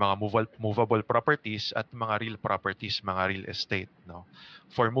or mga movable properties at mga real properties, mga real estate, no?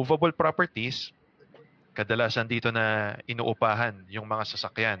 For movable properties, kadalasan dito na inuupahan yung mga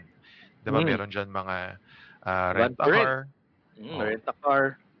sasakyan. Diba meron dyan mga rent-a-car.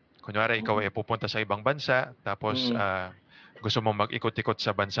 Rent-a-car. Kunyari, ikaw ay pupunta sa ibang bansa, tapos gusto mong mag-ikot-ikot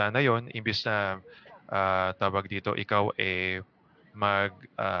sa bansa na yon, imbis na tawag dito, ikaw ay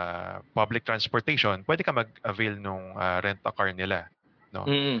public transportation, pwede ka mag-avail ng rent-a-car nila. No?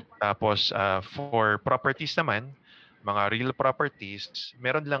 Tapos, for properties naman, mga real properties,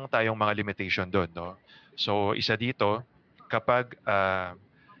 meron lang tayong mga limitation doon, no? So, isa dito, kapag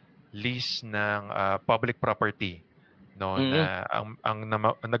lease ng public property, no, na ang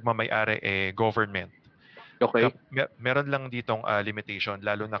nagmamay-ari government. Okay. Meron lang ditong limitation,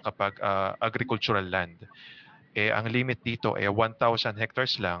 lalo na kapag agricultural land. ang limit dito 1,000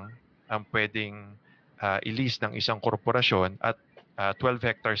 hectares lang ang pwedeng i-lease ng isang korporasyon at 12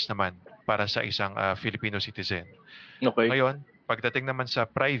 hectares naman para sa isang Filipino citizen. Okay. Ngayon, pagdating naman sa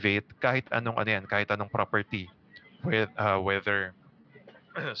private, kahit anong kahit anong property, whether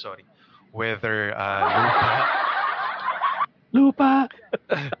sorry, whether Lupa!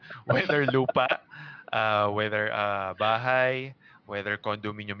 whether lupa, whether bahay, whether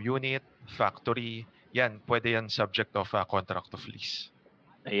condominium unit, factory, yan, pwede yan subject of contract of lease.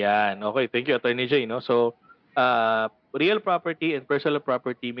 Ayan. Okay. Thank you, Attorney Jay. No? So, real property and personal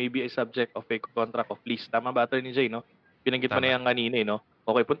property may be a subject of a contract of lease. Tama ba, Attorney Jay? No? Pinanggit mo na Tama. yan kanina. No?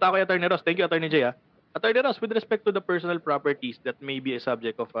 Okay. Punta ako kay Attorney Ross. Thank you, Attorney Jay. Attorney Ross, with respect to the personal properties that may be a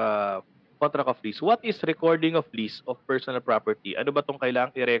subject of contract of lease, what is recording of lease of personal property? Ano ba itong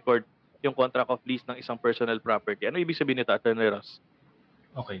kailangang i-record yung contract of lease ng isang personal property? Ano ibig sabihin nito, Attorney Ross?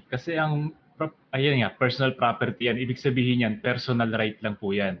 Okay, kasi ayan nga, personal property yan. Ibig sabihin yan, personal right lang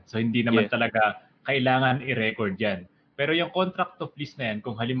po yan. So hindi naman Yes. talaga kailangan i-record yan. Pero yung contract of lease na yan,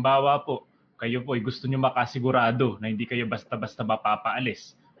 kung halimbawa po, kayo po ay gusto nyo makasigurado na hindi kayo basta-basta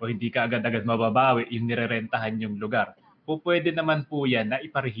mapapaalis o hindi ka agad-agad mababawi yung nirerentahan yung lugar, po pwede naman po yan na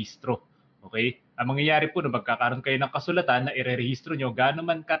iparehistro. Okay? Ang mangyayari po na magkakaroon kayo ng kasulatan na irerehistro nyo gaano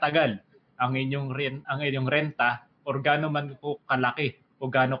man katagal ang inyong renta or gaano man po kalaki o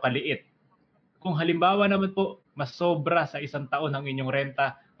gaano kaliit. Kung halimbawa naman po, mas sobra sa isang taon ang inyong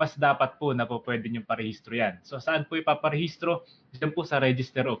renta, mas dapat po na po pwede niyong parehistro yan. So saan po ipaparehistro? Diyan po sa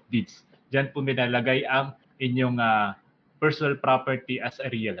Register of Deeds. Diyan po minalagay ang inyong personal property as a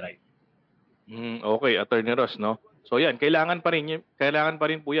real right. Okay, Attorney Ross, no? So yan, kailangan pa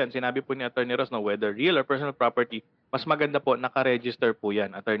rin po yan. Sinabi po ni Attorney Ross, no, whether real or personal property, mas maganda po naka-register po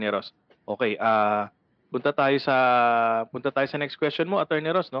yan, Attorney Ross. Okay, punta tayo sa next question mo, Attorney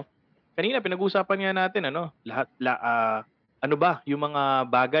Ross, no? Kanina pinag-usapan nga natin ano ba yung mga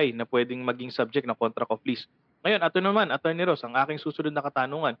bagay na pwedeng maging subject ng contract of lease. Ngayon, ato naman, Attorney Ross, ang aking susunod na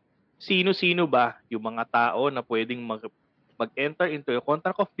katanungan, sino-sino ba yung mga tao na pwedeng mag-enter into a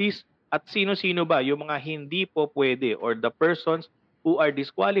contract of lease at sino-sino ba yung mga hindi po pwede or the persons who are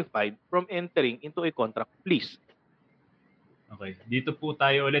disqualified from entering into a contract of lease? Okay, dito po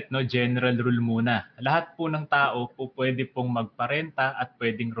tayo ulit, no, general rule muna. Lahat po ng tao po pwede pong magparenta at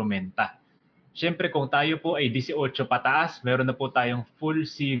pwedeng rumenta. Siyempre kung tayo po ay 18 pataas, meron na po tayong full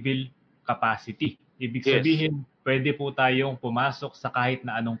civil capacity. Ibig Yes. sabihin, pwede po tayong pumasok sa kahit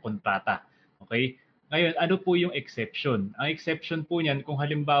na anong kontrata. Okay? Ngayon, ano po yung exception? Ang exception po niyan kung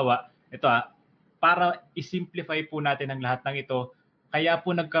halimbawa, ito para i-simplify po natin ang lahat ng ito, kaya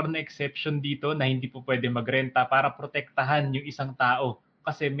po nagkaroon ng exception dito na hindi po pwede magrenta para protektahan yung isang tao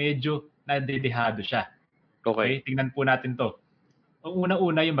kasi medyo nadedehado siya. Okay. Okay? Tingnan po natin to. Ang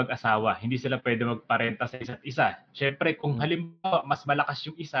una-una yung mag-asawa, hindi sila pwede magparenta sa isa't isa. Siyempre, kung halimbawa mas malakas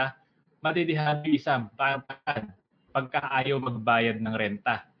yung isa, madedehado yung isa. Pagka ayaw magbayad ng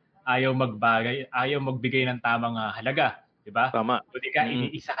renta, ayaw magbigay ng tamang halaga, di ba? Tama. O di ka,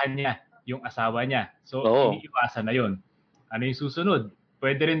 iniisahan niya yung asawa niya. So, Oo. iniiwasan na yun. Ano yung susunod?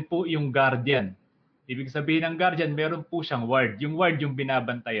 Pwede rin po yung guardian. Ibig sabihin ng guardian, meron po siyang ward. Yung ward yung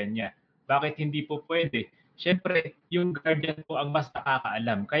binabantayan niya. Bakit hindi po pwede? Siyempre, yung guardian po ang mas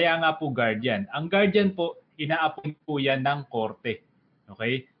nakakaalam. Kaya nga po guardian. Ang guardian po, ina-appoint po yan ng korte.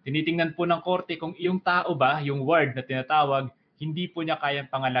 Okay? Tinitingnan po ng korte kung yung tao ba, yung ward na tinatawag, hindi po niya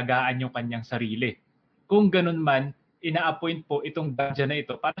kayang pangalagaan yung kanyang sarili. Kung ganun man, ina-appoint po itong guardian na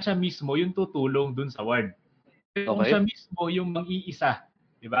ito para siya mismo yung tutulong dun sa ward. Kung Okay. siya mismo yung mag-iisa,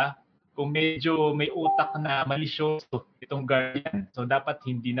 di ba? Kung medyo may utak na malisyoso itong guardian, so dapat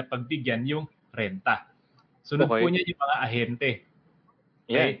hindi na pagbigyan yung renta. Sunod Okay. po niya yung mga ahente.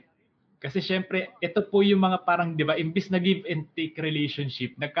 Yan. Okay? Kasi syempre, ito po yung mga parang, di ba, imbis na give and take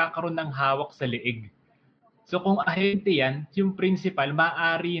relationship, nagkakaroon ng hawak sa leeg. So kung ahente yan, yung principal,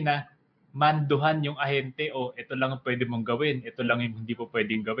 maaari na manduhan yung ahente o ito lang ang pwede mong gawin, ito lang yung hindi po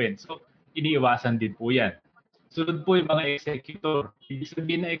pwedeng gawin. So iniiwasan din po yan. Sunod po yung mga executor. Ibig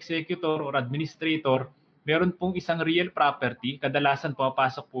sabihin na executor or administrator, meron pong isang real property. Kadalasan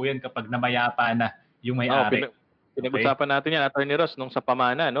pumapasok po yan kapag namayapa na yung may-ari. Pinag-usapan natin yan, Attorney Ross, nung sa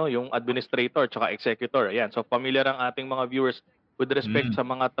pamana, no? Yung administrator tsaka executor. Ayan. So, familiar ang ating mga viewers with respect sa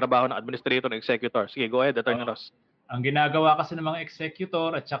mga trabaho ng administrator and executor. Sige, go ahead, Attorney Ross. Ang ginagawa kasi ng mga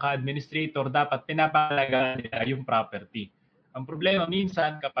executor at saka administrator, dapat pinapalagaan nila yung property. Ang problema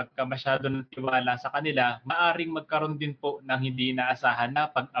minsan kapag masyado ng tiwala sa kanila, maaring magkaroon din po ng hindi inaasahan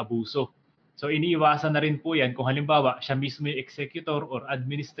na pag-abuso. So iniiwasan na rin po yan kung halimbawa siya mismo yung executor or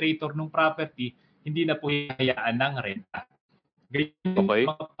administrator ng property, hindi na po hayaan ng renta. Ganyan yung Okay.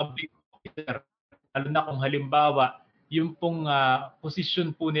 mga public officer. lalo na kung halimbawa yung pong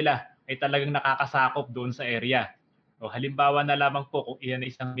posisyon po nila ay talagang nakakasakop doon sa area. O halimbawa na lamang po kung iyan ay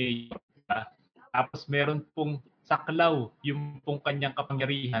isang mayor, diba? Tapos meron pong saklaw yung pong kanyang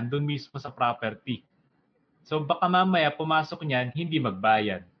kapangyarihan doon mismo sa property. So baka mamaya pumasok niyan, hindi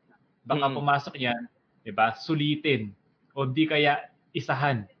magbayad. Baka pumasok niyan, 'di ba, sulitin o di kaya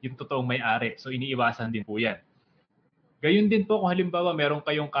isahan yung totoong may-ari. So iniiwasan din po 'yan. Gayun din po kung halimbawa meron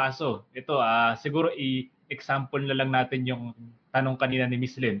kayong kaso. Ito siguro i-example na lang natin yung tanong kanina ni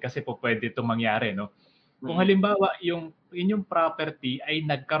Miss Lynn kasi po pwede itong mangyari, no? Kung halimbawa yung inyong property ay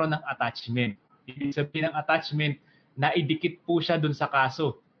nagkaroon ng attachment. Ibig sabihin ng attachment na idikit po siya dun sa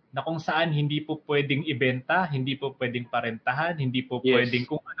kaso na kung saan hindi po pwedeng ibenta, hindi po pwedeng parentahan, hindi po pwedeng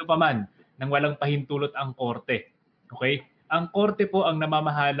kung ano pa man nang walang pahintulot ang korte. Okay? Ang korte po ang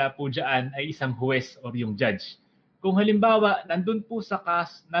namamahala po diyan ay isang huwes or yung judge. Kung halimbawa nandun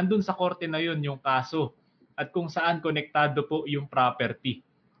sa korte na yun yung kaso at kung saan konektado po yung property,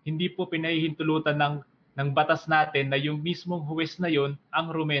 hindi po pinahihintulutan ng batas natin na yung mismong huwes na yon ang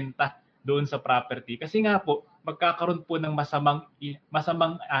rumenta doon sa property. Kasi nga po, magkakaroon po ng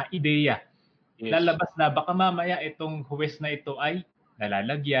masamang ideya. Lalabas na baka mamaya itong huwes na ito ay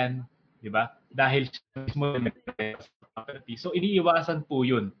nalalagyan, di ba? Dahil siya mismo sa property. So iniiwasan po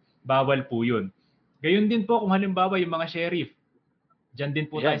yun. Bawal po yun. Gayun din po kung halimbawa yung mga sheriff. Diyan din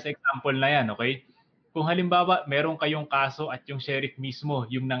po tayo sa example na yan, okay? Kung halimbawa meron kayong kaso at yung sheriff mismo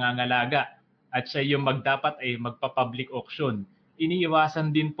yung nangangalaga at siya yung dapat ay magpa-public auction,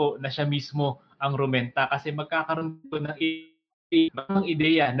 iniiwasan din po na siya mismo ang rumenta kasi magkakaroon po ng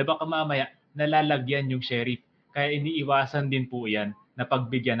ideya na baka mamaya nalalagyan yung sheriff. Kaya iniiwasan din po yan na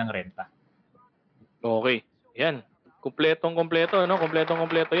pagbigyan ng renta. Okay. Yan. Kompletong-kompleto, no?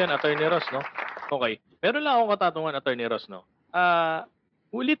 Kompletong-kompleto yan, Attorney Ross, no? Okay. Meron lang akong katanungan, Attorney Ross, no?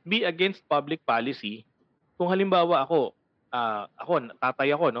 Will it be against public policy kung halimbawa ako, tatay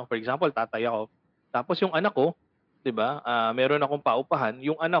ako, no? For example, tatay ako. Tapos yung anak ko, 'di ba? Meron akong paupahan,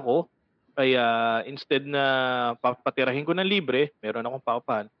 yung anak ko ay instead na patirahin ko ng libre, meron akong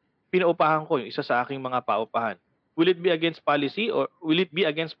paupahan. Pinaupahan ko yung isa sa aking mga paupahan. Will it be against policy or will it be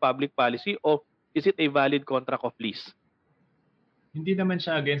against public policy or is it a valid contract of lease? Hindi naman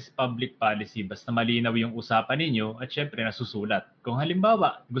siya against public policy basta malinaw yung usapan ninyo at syempre nasusulat. Kung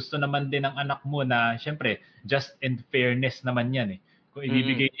halimbawa, gusto naman din ng anak mo na syempre just and fairness naman yan eh. Kung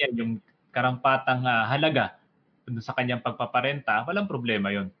ibibigay niya yung karampatang halaga sa kanyang pagpaparenta, walang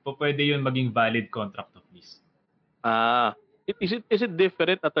problema yun. Pwede yun maging valid contract of lease. Is it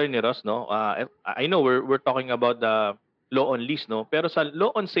different, Attorney Ross, no? I know we're talking about the law on lease, no? Pero sa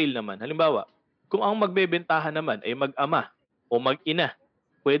law on sale naman, halimbawa, kung ang magbebentahan naman ay mag-ama o mag-ina,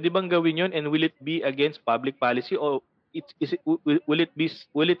 pwede bang gawin yun and will it be against public policy or will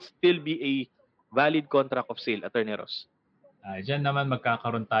it still be a valid contract of sale, Attorney Ross? Diyan naman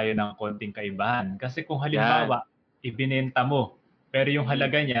magkakaroon tayo ng konting kaibahan. Kasi kung halimbawa, ibinenta mo, pero yung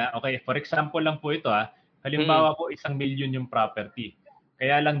halaga niya, okay, for example lang po ito halimbawa po 1 million yung property.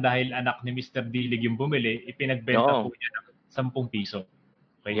 Kaya lang dahil anak ni Mr. Dilig yung bumili, ipinagbenta po niya ng 10 piso.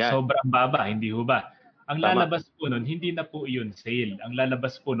 Okay, sobrang baba, hindi ho ba? Ang lalabas po nun, hindi na po iyon sale. Ang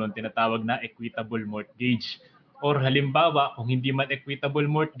lalabas po nun, tinatawag na equitable mortgage. Or halimbawa, kung hindi man equitable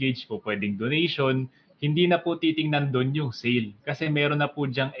mortgage po, pwedeng donation, hindi na po titingnan doon yung sale. Kasi meron na po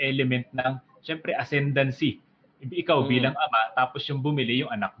diyang element ng, syempre, ascendancy. Ikaw bilang ama, tapos yung bumili yung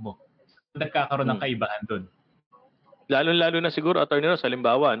anak mo. Nagkakaroon ng kaibahan doon. Lalo na siguro, Attorney Ross,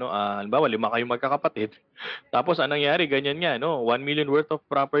 halimbawa, no? Halimbawa, 5 kayong magkakapatid. Tapos, anong nangyari? Ganyan nga, no? 1 million worth of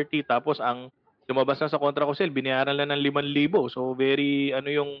property. Tapos, ang lumabas na sa contract of sale, binayaran lang ng 5,000. So, very,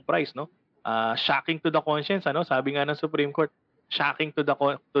 yung price, no? Shocking to the conscience, ano? Sabi nga ng Supreme Court, shocking to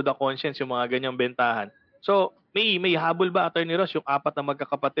the conscience yung mga ganyang bentahan. So, may habol ba, Attorney Ross, yung 4 na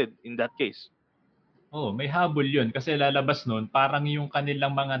magkakapatid in that case? May habol yun kasi lalabas nun parang yung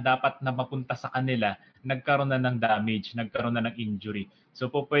kanilang mga dapat na mapunta sa kanila nagkaroon na ng damage, nagkaroon na ng injury.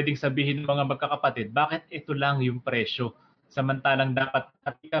 So po pwedeng sabihin ng mga magkakapatid, bakit ito lang yung presyo? Samantalang dapat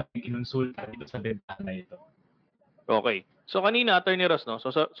kami kinonsulta dito sa bentahan na ito. Okay. So kanina, Attorney Ross, no?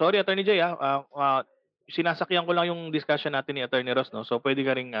 So sorry, Attorney Jay, sinasakyan ko lang yung discussion natin ni Attorney Ross, no? So pwede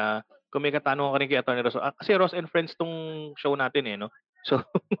ka rin, kung may katanungan ka rin kay Attorney Ross. Kasi Ross and Friends tong show natin no? So,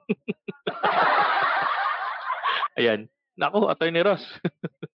 ayan. Naku, Attorney Ross.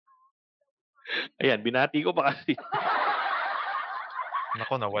 Ayan, binati ko pa kasi.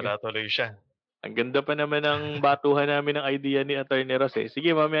 Naku, nawala tuloy siya. Ang ganda pa naman ng batuhan namin ng idea ni Attorney Ross eh.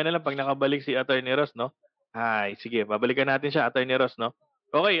 Sige, mamaya na lang pag nakabalik si Attorney Ross, no? Sige, babalikan natin siya, Attorney Ross, no?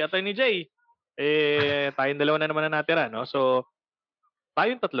 Okay, Attorney Jay, tayong dalawa na naman na natira, no? So,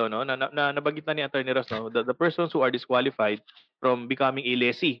 tayong tatlo, no, nabanggit na ni Attorney Ross, no, the persons who are disqualified from becoming a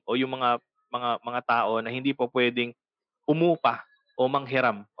lessee o yung mga tao na hindi po pwedeng umupa o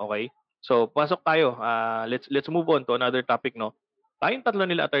manghiram, okay? So, pasok tayo. Let's move on to another topic, no? Tayong tatlo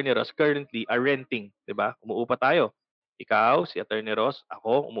nila, Attorney Ross, currently are renting, 'di ba? Umuupa tayo. Ikaw, si Attorney Ross,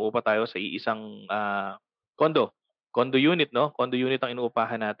 ako, umuupa tayo sa iisang condo. Condo unit, no? Condo unit ang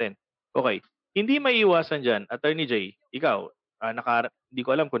inuupahan natin. Okay. Hindi maiiwasan diyan, Attorney J, ikaw, hindi ko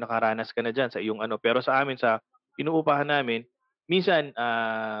alam kung nakaranas ka na diyan sa iyong ano, pero sa amin sa inuupahan namin, minsan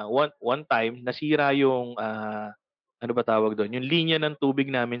one time nasira yung ano ba tawag doon, yung linya ng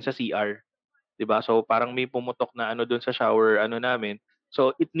tubig namin sa CR, 'di ba? So parang may pumutok na ano doon sa shower ano namin.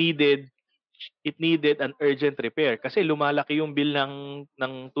 So it needed an urgent repair kasi lumalaki yung bill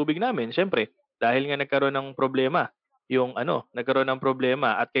ng tubig namin. Siyempre, dahil nga nagkaroon ng problema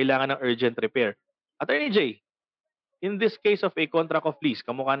at kailangan ng urgent repair. Attorney J, in this case of a contract of lease,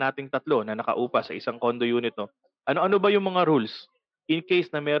 kamukha nating tatlo na nakaupa sa isang condo unit, no? Ano-ano ba yung mga rules in case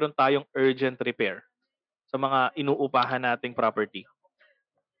na meron tayong urgent repair sa mga inuupahan nating property?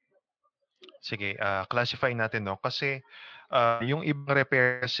 Sige, classify natin, no? Kasi yung ibang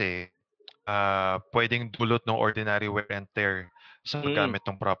repair kasi pwedeng dulot ng ordinary wear and tear sa Mm. gamit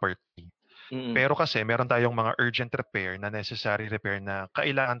ng property. Mm. Pero kasi meron tayong mga urgent repair na necessary repair na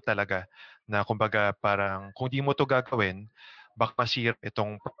kailangan talaga na kumbaga parang kung di mo to gagawin, baka masira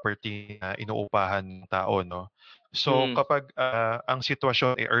itong property na inuupahan ng tao, no? So Mm. kapag ang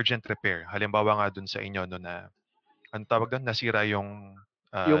sitwasyon ay urgent repair, halimbawa nga dun sa inyo no na ang tawag doon, nasira yung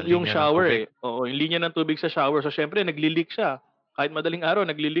Yung linya ng shower tubig. Oo, yung linya ng tubig sa shower. So syempre nagli-leak siya. Kahit madaling araw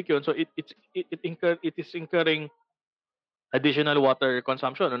nagli-leak 'yun. So it is incurring additional water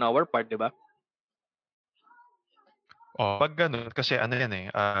consumption on our part, 'di ba? Pag gano'n kasi ano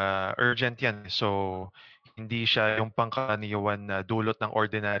 'yan, urgent 'yan, eh. So, hindi siya yung pangkaraniwan na dulot ng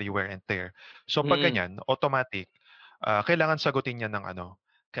ordinary wear and tear. So, pag Mm. ganyan, automatic, kailangan sagutin 'yan ng ano,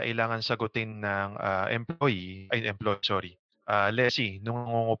 kailangan sagutin ng, lessee nung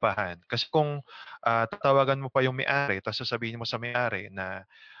nangungupahan. Kasi kung, tatawagan mo pa yung may-ari tapos sasabihin mo sa may-ari na,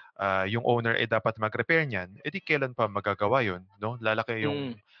 yung owner, dapat mag-repair niyan, di kailan pa magagawa 'yun, 'no? Lalaki Mm. yung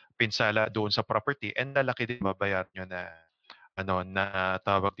pinsala doon sa property and lalaki din babayaran niyo na ano, na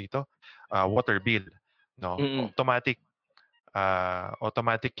tawag dito, water bill, 'no? Mm.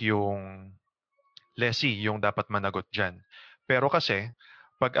 Automatic yung lessee yung dapat managot diyan. Pero kasi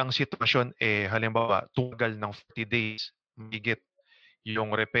 'pag ang sitwasyon, halimbawa tumagal ng 40 days mahigit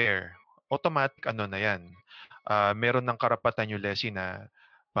yung repair, automatic ano na 'yan, meron ng karapatan yung lessee na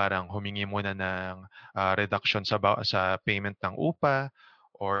parang humingi muna ng, reduction sa payment ng upa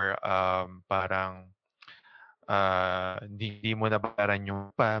or, parang hindi mo nabayaran yung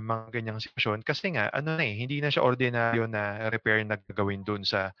upa, mga ganyang sitwasyon. Kasi nga ano na, hindi na siya ordinaryo na repair na gagawin dun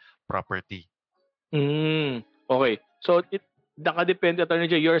sa property. Okay. So nakadepende, Attorney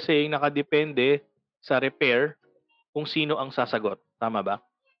J, you're saying nakadepende sa repair kung sino ang sasagot, tama ba?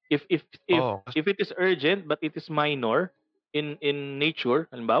 If if if Oo, if it is urgent but it is minor in nature,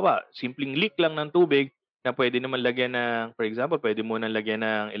 halimbawa, simpleng leak lang ng tubig na pwede naman lagyan ng, for example, pwede mo nang lagyan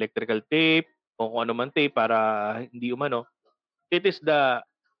ng electrical tape o kung ano man tape para hindi umano, it is the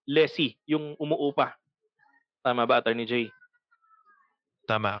lessee yung umuupa. Tama ba, Attorney J?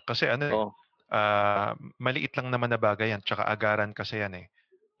 tama. Kasi ano, Oo. maliit lang naman na bagay yan, tsaka agaran kasi yan, eh.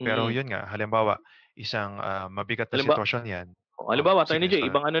 Pero Mm. yun nga, halimbawa, isang, mabigat na Halimbawa, sitwasyon yan. halimbawa, Sige, Attorney J, sorry.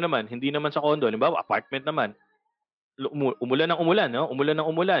 ibang ano naman, hindi naman sa condo, halimbawa apartment naman. Umulan ng umulan, no? Umulan ng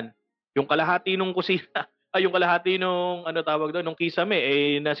umulan. Yung kalahati nung kusina, yung kalahati nung ano tawag doon, nung kisame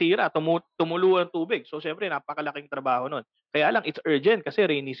nasira, tumulo ang tubig. So syempre napakalaking trabaho nun. Kaya lang it's urgent kasi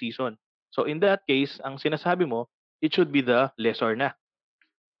rainy season. So in that case, ang sinasabi mo, it should be the lessor na.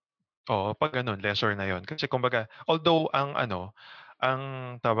 Oo, 'pag gano'n lesser na 'yon. Kasi kumbaga although ang ano, ang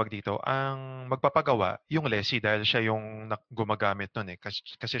tawag dito, ang magpapagawa yung lessee dahil siya yung gumagamit nun,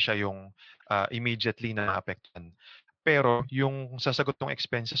 kasi siya yung, immediately na naapektuhan. Pero yung sasagot ng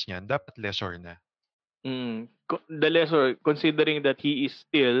expenses niyan dapat lesser na. The lessor, considering that he is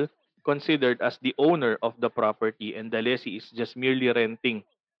still considered as the owner of the property and the lessee is just merely renting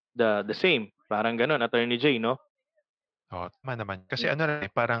the same. Parang gano'n, Attorney J, no? Oo, tama naman. Kasi Mm. ano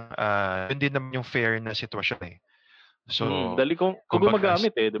rin, parang, yun din naman yung fair na sitwasyon, eh. So, Dali kung kumbaga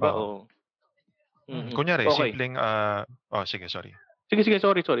gumagamit, 'di ba? oo. Oo. Kunyari Okay. simpleng, sige, sorry. Sige,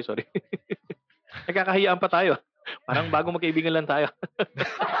 sorry. Nagkakahiyaan pa tayo. Parang bagong magkaibigan lang tayo.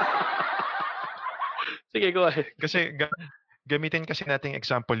 Sige, go ahead. Kasi gamitin kasi nating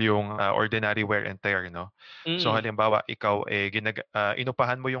example yung, ordinary wear and tear, 'no? So Mm. halimbawa ikaw,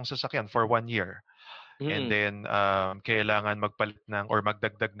 inupahan mo yung sasakyan for 1 year. and Mm. then kailangan magpalit ng or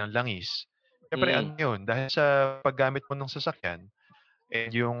magdagdag ng langis, siyempre Mm. ano yun, dahil sa paggamit mo ng sasakyan,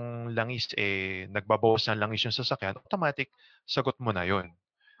 and yung langis, nagbabawas ng langis yung sasakyan, automatic, sagot mo na yun.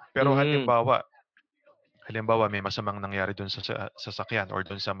 Pero Mm. halimbawa may masamang nangyari dun sa sasakyan or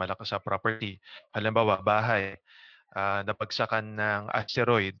dun sa sa property. Halimbawa, bahay, nabagsakan ng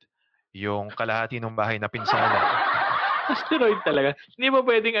asteroid, yung kalahati ng bahay na pinsala. Asteroid talaga. Hindi ba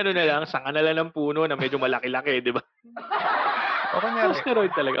pwedeng ano na lang, sanga na lang ng puno na medyo malaki-laki, di ba? O kunyari,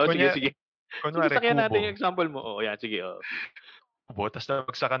 Asteroid talaga. O sige, kunya, sige. Sige, kunwari sakyan natin kubo, yung example mo. Oo, yan, sige. Oo. tapos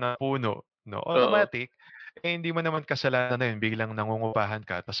nabagsakan ng puno, no? Oo. Automatic, hindi mo naman kasalanan na yun, biglang nangungupahan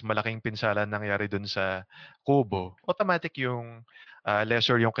ka, tapos malaking pinsala nangyari dun sa kubo, automatic yung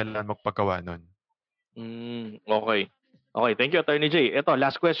lessor yung kailangan magpagawa nun. Okay. Okay, thank you, Attorney J. Ito,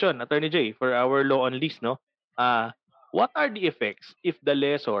 last question, Attorney J, for our law on lease, no? What are the effects if the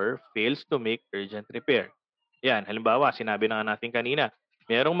lessor fails to make urgent repair? Yan, halimbawa, sinabi na nga natin kanina,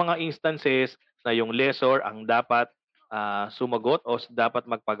 merong mga instances na yung lessor ang dapat sumagot o dapat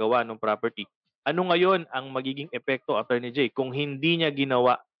magpagawa ng property. Ano ngayon ang magiging epekto, Attorney J, kung hindi niya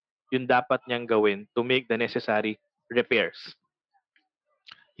ginawa yung dapat niyang gawin to make the necessary repairs?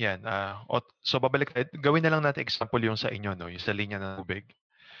 Yan, so babalik tayo, gawin na lang natin example yung sa inyo, no? Yung sa linya ng tubig.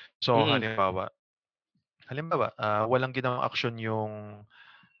 So Mm. halimbawa, walang ginawang action yung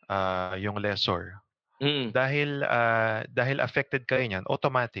lessor. Mm. Dahil affected kayo niyan,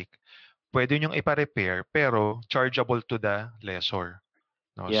 automatic, pwede niyong ipa-repair pero chargeable to the lessor.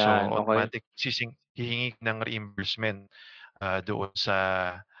 No? So Yan, okay. automatic hihingi ng reimbursement doon sa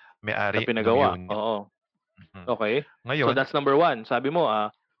Sa may-ari ng pinagawa, unit. oo. Mhm. Okay. So Ngayon, that's number one. Sabi mo,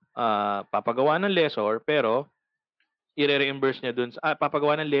 papagawa ng lessor pero i-reimburse niya dun sa,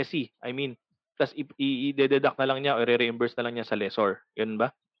 papagawa ng lessee, I mean, tas i-deduct na lang niya o i-reimburse na lang niya sa lessor. Yun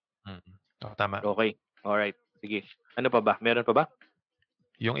ba? tama. Okay. Alright. Sige. Ano pa ba? Meron pa ba?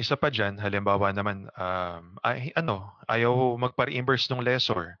 Yung isa pa dyan, halimbawa naman, ayaw magpa-reimburse ng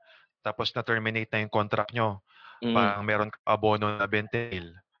lessor, tapos na-terminate na yung contract nyo, Mm. parang meron kang abono na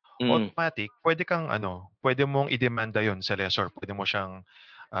 20,000, Mm. automatic, pwede mong i-demanda yon sa lessor. Pwede mo siyang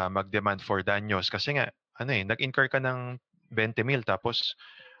mag-demand for danyos. Kasi nga, nag-incur ka ng 20,000 tapos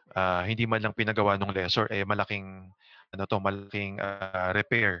hindi man lang pinagawa ng lessor, malaking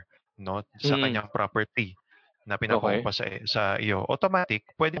repair, no, sa Mm. kanyang property na Okay. pinapaupa sa iyo. Automatic,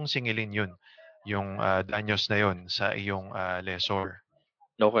 pwede mong singilin yun, yung danyos na yun sa iyong lessor.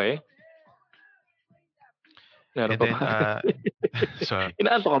 Okay. Meron And pa then, ba? sorry.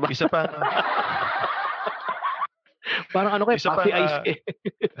 Inaantok ka ba? Isa pang, Parang ano kayo, isa puffy pang, eyes eh.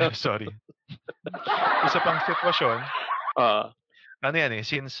 sorry. Isa pang sitwasyon, Ah,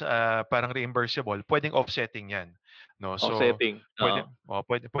 since parang reimbursable, pwedeng offsetting yan. No? So, offsetting.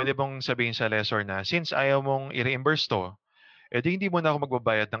 pwede mong sabihin sa lessor na, since ayaw mong i-reimburse to, edi hindi mo na ako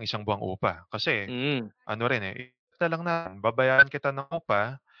magbabayad ng isang buwang upa. Kasi, Mm. ito lang na, babayaran kita ng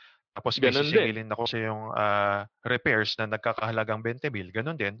upa, tapos may Ganun din. sisingilin ako sa yung repairs na nagkakahalagang 20,000,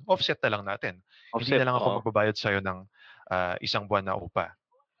 ganun din, offset na lang natin. Hindi Offset. na lang ako Oo. magbabayad sa'yo ng isang buwan na upa.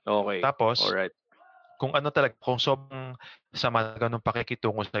 Okay. Tapos, Alright. kung sobrang sama na ganun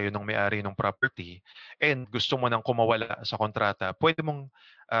pakikitungo sa'yo ng may-ari ng property and gusto mo nang kumawala sa kontrata, pwede mong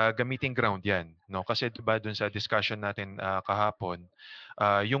gamiting ground yan. No? Kasi diba dun sa discussion natin kahapon,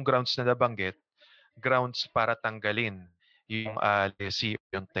 yung grounds na nabanggit, grounds para tanggalin yung lessee o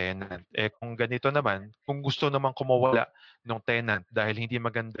yung tenant. Kung ganito naman, kung gusto naman kumawala ng tenant dahil hindi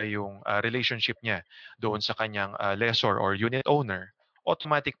maganda yung relationship niya doon sa kanyang lessor or unit owner,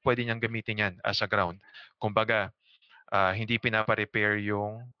 automatic pwede niyang gamitin yan as a ground. Kumbaga, hindi pinapa-repair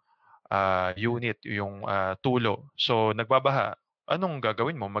yung unit, yung tulo. So, nagbabaha. Anong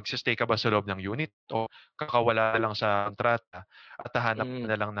gagawin mo? Magsistay ka ba sa loob ng unit o kakawala lang sa kontrata at hahanap ka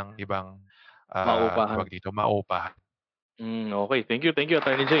na lang ng ibang Maupahan. maupahan? Okay. Thank you,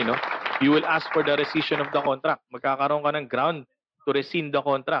 Attorney J, no? You will ask for the rescission of the contract. Magkakaroon ka ng ground to rescind the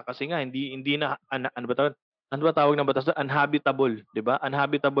contract kasi nga hindi na ano ba tawag? Ano ba tawag ng batas doon? Unhabitable, 'di ba?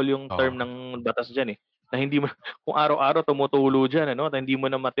 Unhabitable yung term Oo. ng batas diyan eh. Na hindi mo kung araw-araw tumutulo diyan, ano, na hindi mo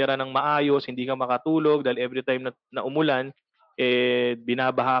na matira ng maayos, hindi ka makatulog dahil every time na umulan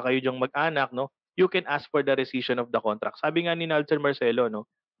binabaha kayo diyang mag-anak, no? You can ask for the rescission of the contract. Sabi nga ni Nelson Marcelo, no,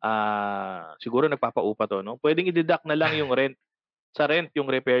 siguro nagpapaupa to, no? Pwedeng i-deduct na lang yung rent. Sa rent yung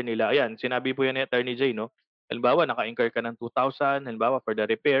repair nila. Ayan, sinabi po yan ni Attorney J, no? Halimbawa, naka-incur ka ng 2,000, halimbawa, for the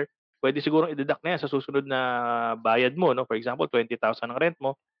repair, pwede siguro i-deduct na yan sa susunod na bayad mo, no? For example, 20,000 ang rent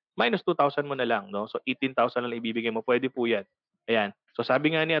mo, minus 2,000 mo na lang, no? So, 18,000 na lang ibibigay mo. Pwede po yan. Ayan. So,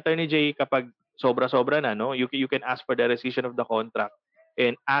 sabi nga ni Attorney J, kapag sobra-sobra na, no? You can ask for the rescission of the contract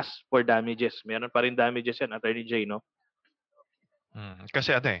and ask for damages. Meron pa rin damages yan, Attorney Jay, no?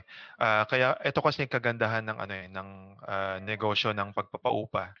 Kasi kaya ito kasi yung kagandahan ng ng negosyo ng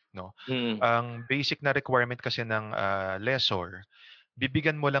pagpapaupa, no? Mm. Ang basic na requirement kasi ng lessor,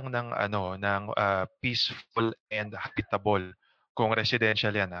 bibigyan mo lang ng peaceful and habitable kung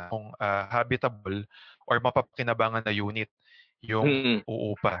residential yan, kung habitable or mapapakinabangan na unit yung Mm.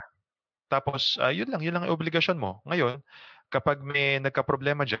 uupa. Tapos yun lang ang obligasyon mo. Ngayon, kapag may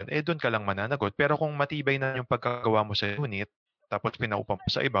nagkaproblema diyan, doon ka lang mananagot. Pero kung matibay na yung pagkagawa mo sa unit, tapos pinaupa mo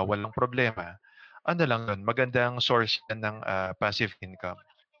sa iba, walang problema. Ano lang yun, magandang source yan ng passive income.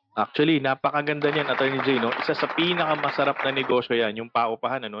 Actually, napakaganda niyan, Attorney Jay, no? Isa sa pinakamasarap na negosyo yan, yung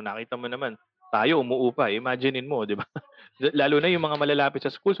paupahan, ano? Nakita mo naman, tayo umuupa. Imaginein mo, di ba? Lalo na yung mga malalapit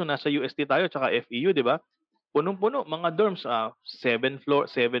sa school, so nasa UST tayo, tsaka FEU, di ba? Punong-puno, mga dorms, 7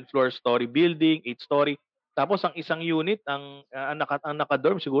 floor story building, 8 story. Tapos ang isang unit, ang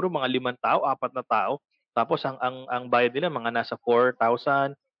naka-dorm siguro mga 5 tao, 4 na tao. Tapos ang bayad nila mga nasa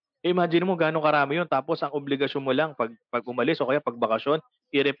 4,000. Imagine mo gaano karami 'yun. Tapos ang obligasyon mo lang pag umalis o kaya pag bakasyon,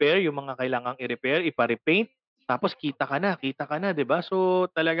 i-repair yung mga kailangang i-repair, ipa-repaint, tapos kita ka na, 'di ba?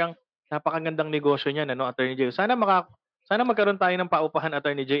 So talagang napakagandang negosyo niyan, ano, Attorney Jay. Sana magkaroon tayo ng paupahan,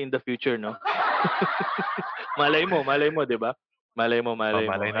 Attorney Jay, in the future, no? Malay mo, 'di ba? Malay mo, malay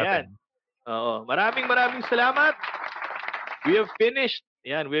mo. Malay Ayan. natin. Oo. Maraming salamat. We have finished.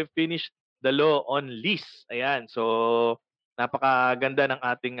 Ayan, we have finished the law on lease. Ayan. So, napakaganda ng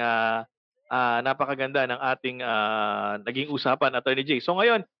ating naging usapan, Attorney Jay. So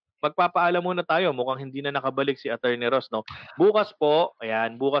ngayon, magpapaalam muna tayo. Mukhang hindi na nakabalik si Attorney Ross, no? Bukas po,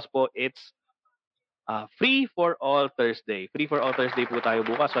 it's Free for All Thursday. Free for All Thursday po tayo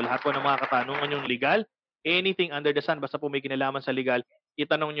bukas. So lahat po ng mga katanungan yung legal, anything under the sun, basta po may kinalaman sa legal,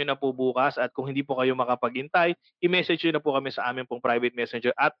 itanong nyo na po bukas. At kung hindi po kayo makapag-intay, i-message nyo na po kami sa aming pong private messenger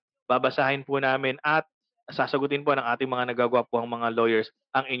at babasahin po namin at sasagutin po ng ating mga nagagwapuhang mga lawyers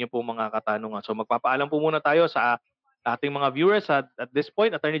ang inyo po mga katanungan. So magpapaalam po muna tayo sa ating mga viewers at this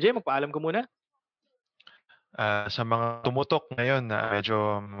point. Attorney Jay, magpaalam ko muna. Sa mga tumutok ngayon na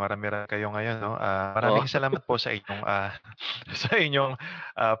medyo marami kayo ngayon, no? Maraming salamat po sa inyong sa inyong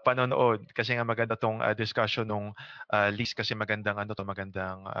panonood kasi nga maganda tong discussion nung lease kasi magandang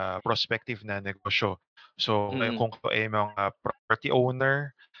prospective na negosyo. So kung kayo ay mga property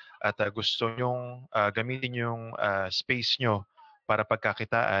owner at gusto nyong gamitin yung space nyo para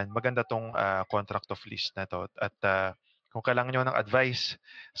pagkakitaan, maganda tong contract of lease na to. At kung kailangan nyo ng advice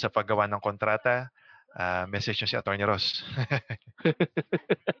sa paggawa ng kontrata, message nyo si Attorney Ross.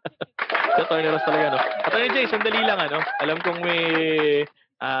 Si Attorney Ross talaga, no? Attorney Jay, sandali lang, ano? Alam kong may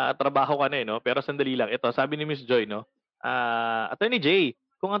trabaho ka na, no? Pero sandali lang. Ito, sabi ni Miss Joy, no? Attorney Jay,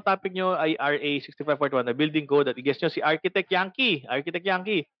 kung ang topic nyo ay RA 6541 na building code at i-guess nyo si Architect Yankee.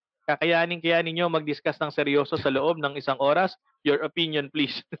 Kakayanin nyo mag-discuss ng seryoso sa loob ng 1 oras? Your opinion,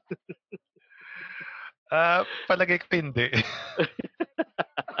 please. Palagay ko hindi.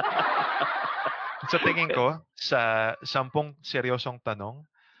 Sa tingin ko, sa 10 seryosong tanong,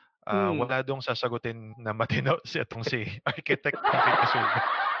 wala dong sasagutin na matino si Architect Yankee Casuga.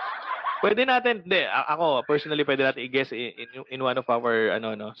 Pwede natin, hindi, ako personally pwede natin i-guess in one of our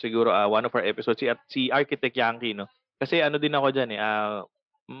siguro one of our episodes si Architect Yankee, no. Kasi din ako diyan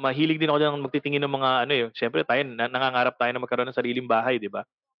mahilig din ako diyan magtitingin ng mga syempre tayo nangangarap tayo na magkaroon ng sariling bahay, 'di ba?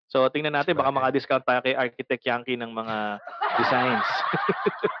 So tingnan natin baka maka-discount tayo kay Architect Yankee ng mga designs.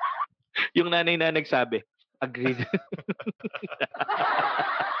 Yung nanay na nagsabi, agreed.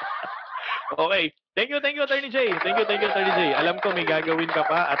 Okay. Thank you, Attorney Jay. Thank you, Attorney Jay. Alam ko may gagawin ka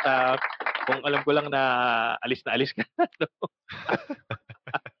pa at kung alam ko lang na alis ka.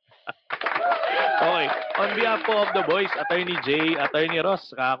 Okay. On behalf po of the boys, Attorney Jay, Attorney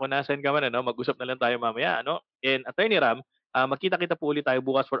Ross, kung nasan ka man, mag-usap na lang tayo mamaya, And Attorney Ram, magkita-kita po ulit tayo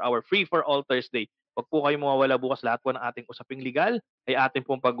bukas for our Free for All Thursday. Huwag po kayo mawawala bukas. Lahat po ng ating usaping legal ay ating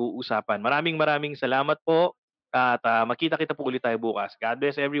pong pag-uusapan. Maraming salamat po at magkita-kita po ulit tayo bukas. God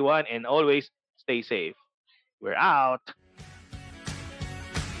bless everyone and always stay safe. We're out.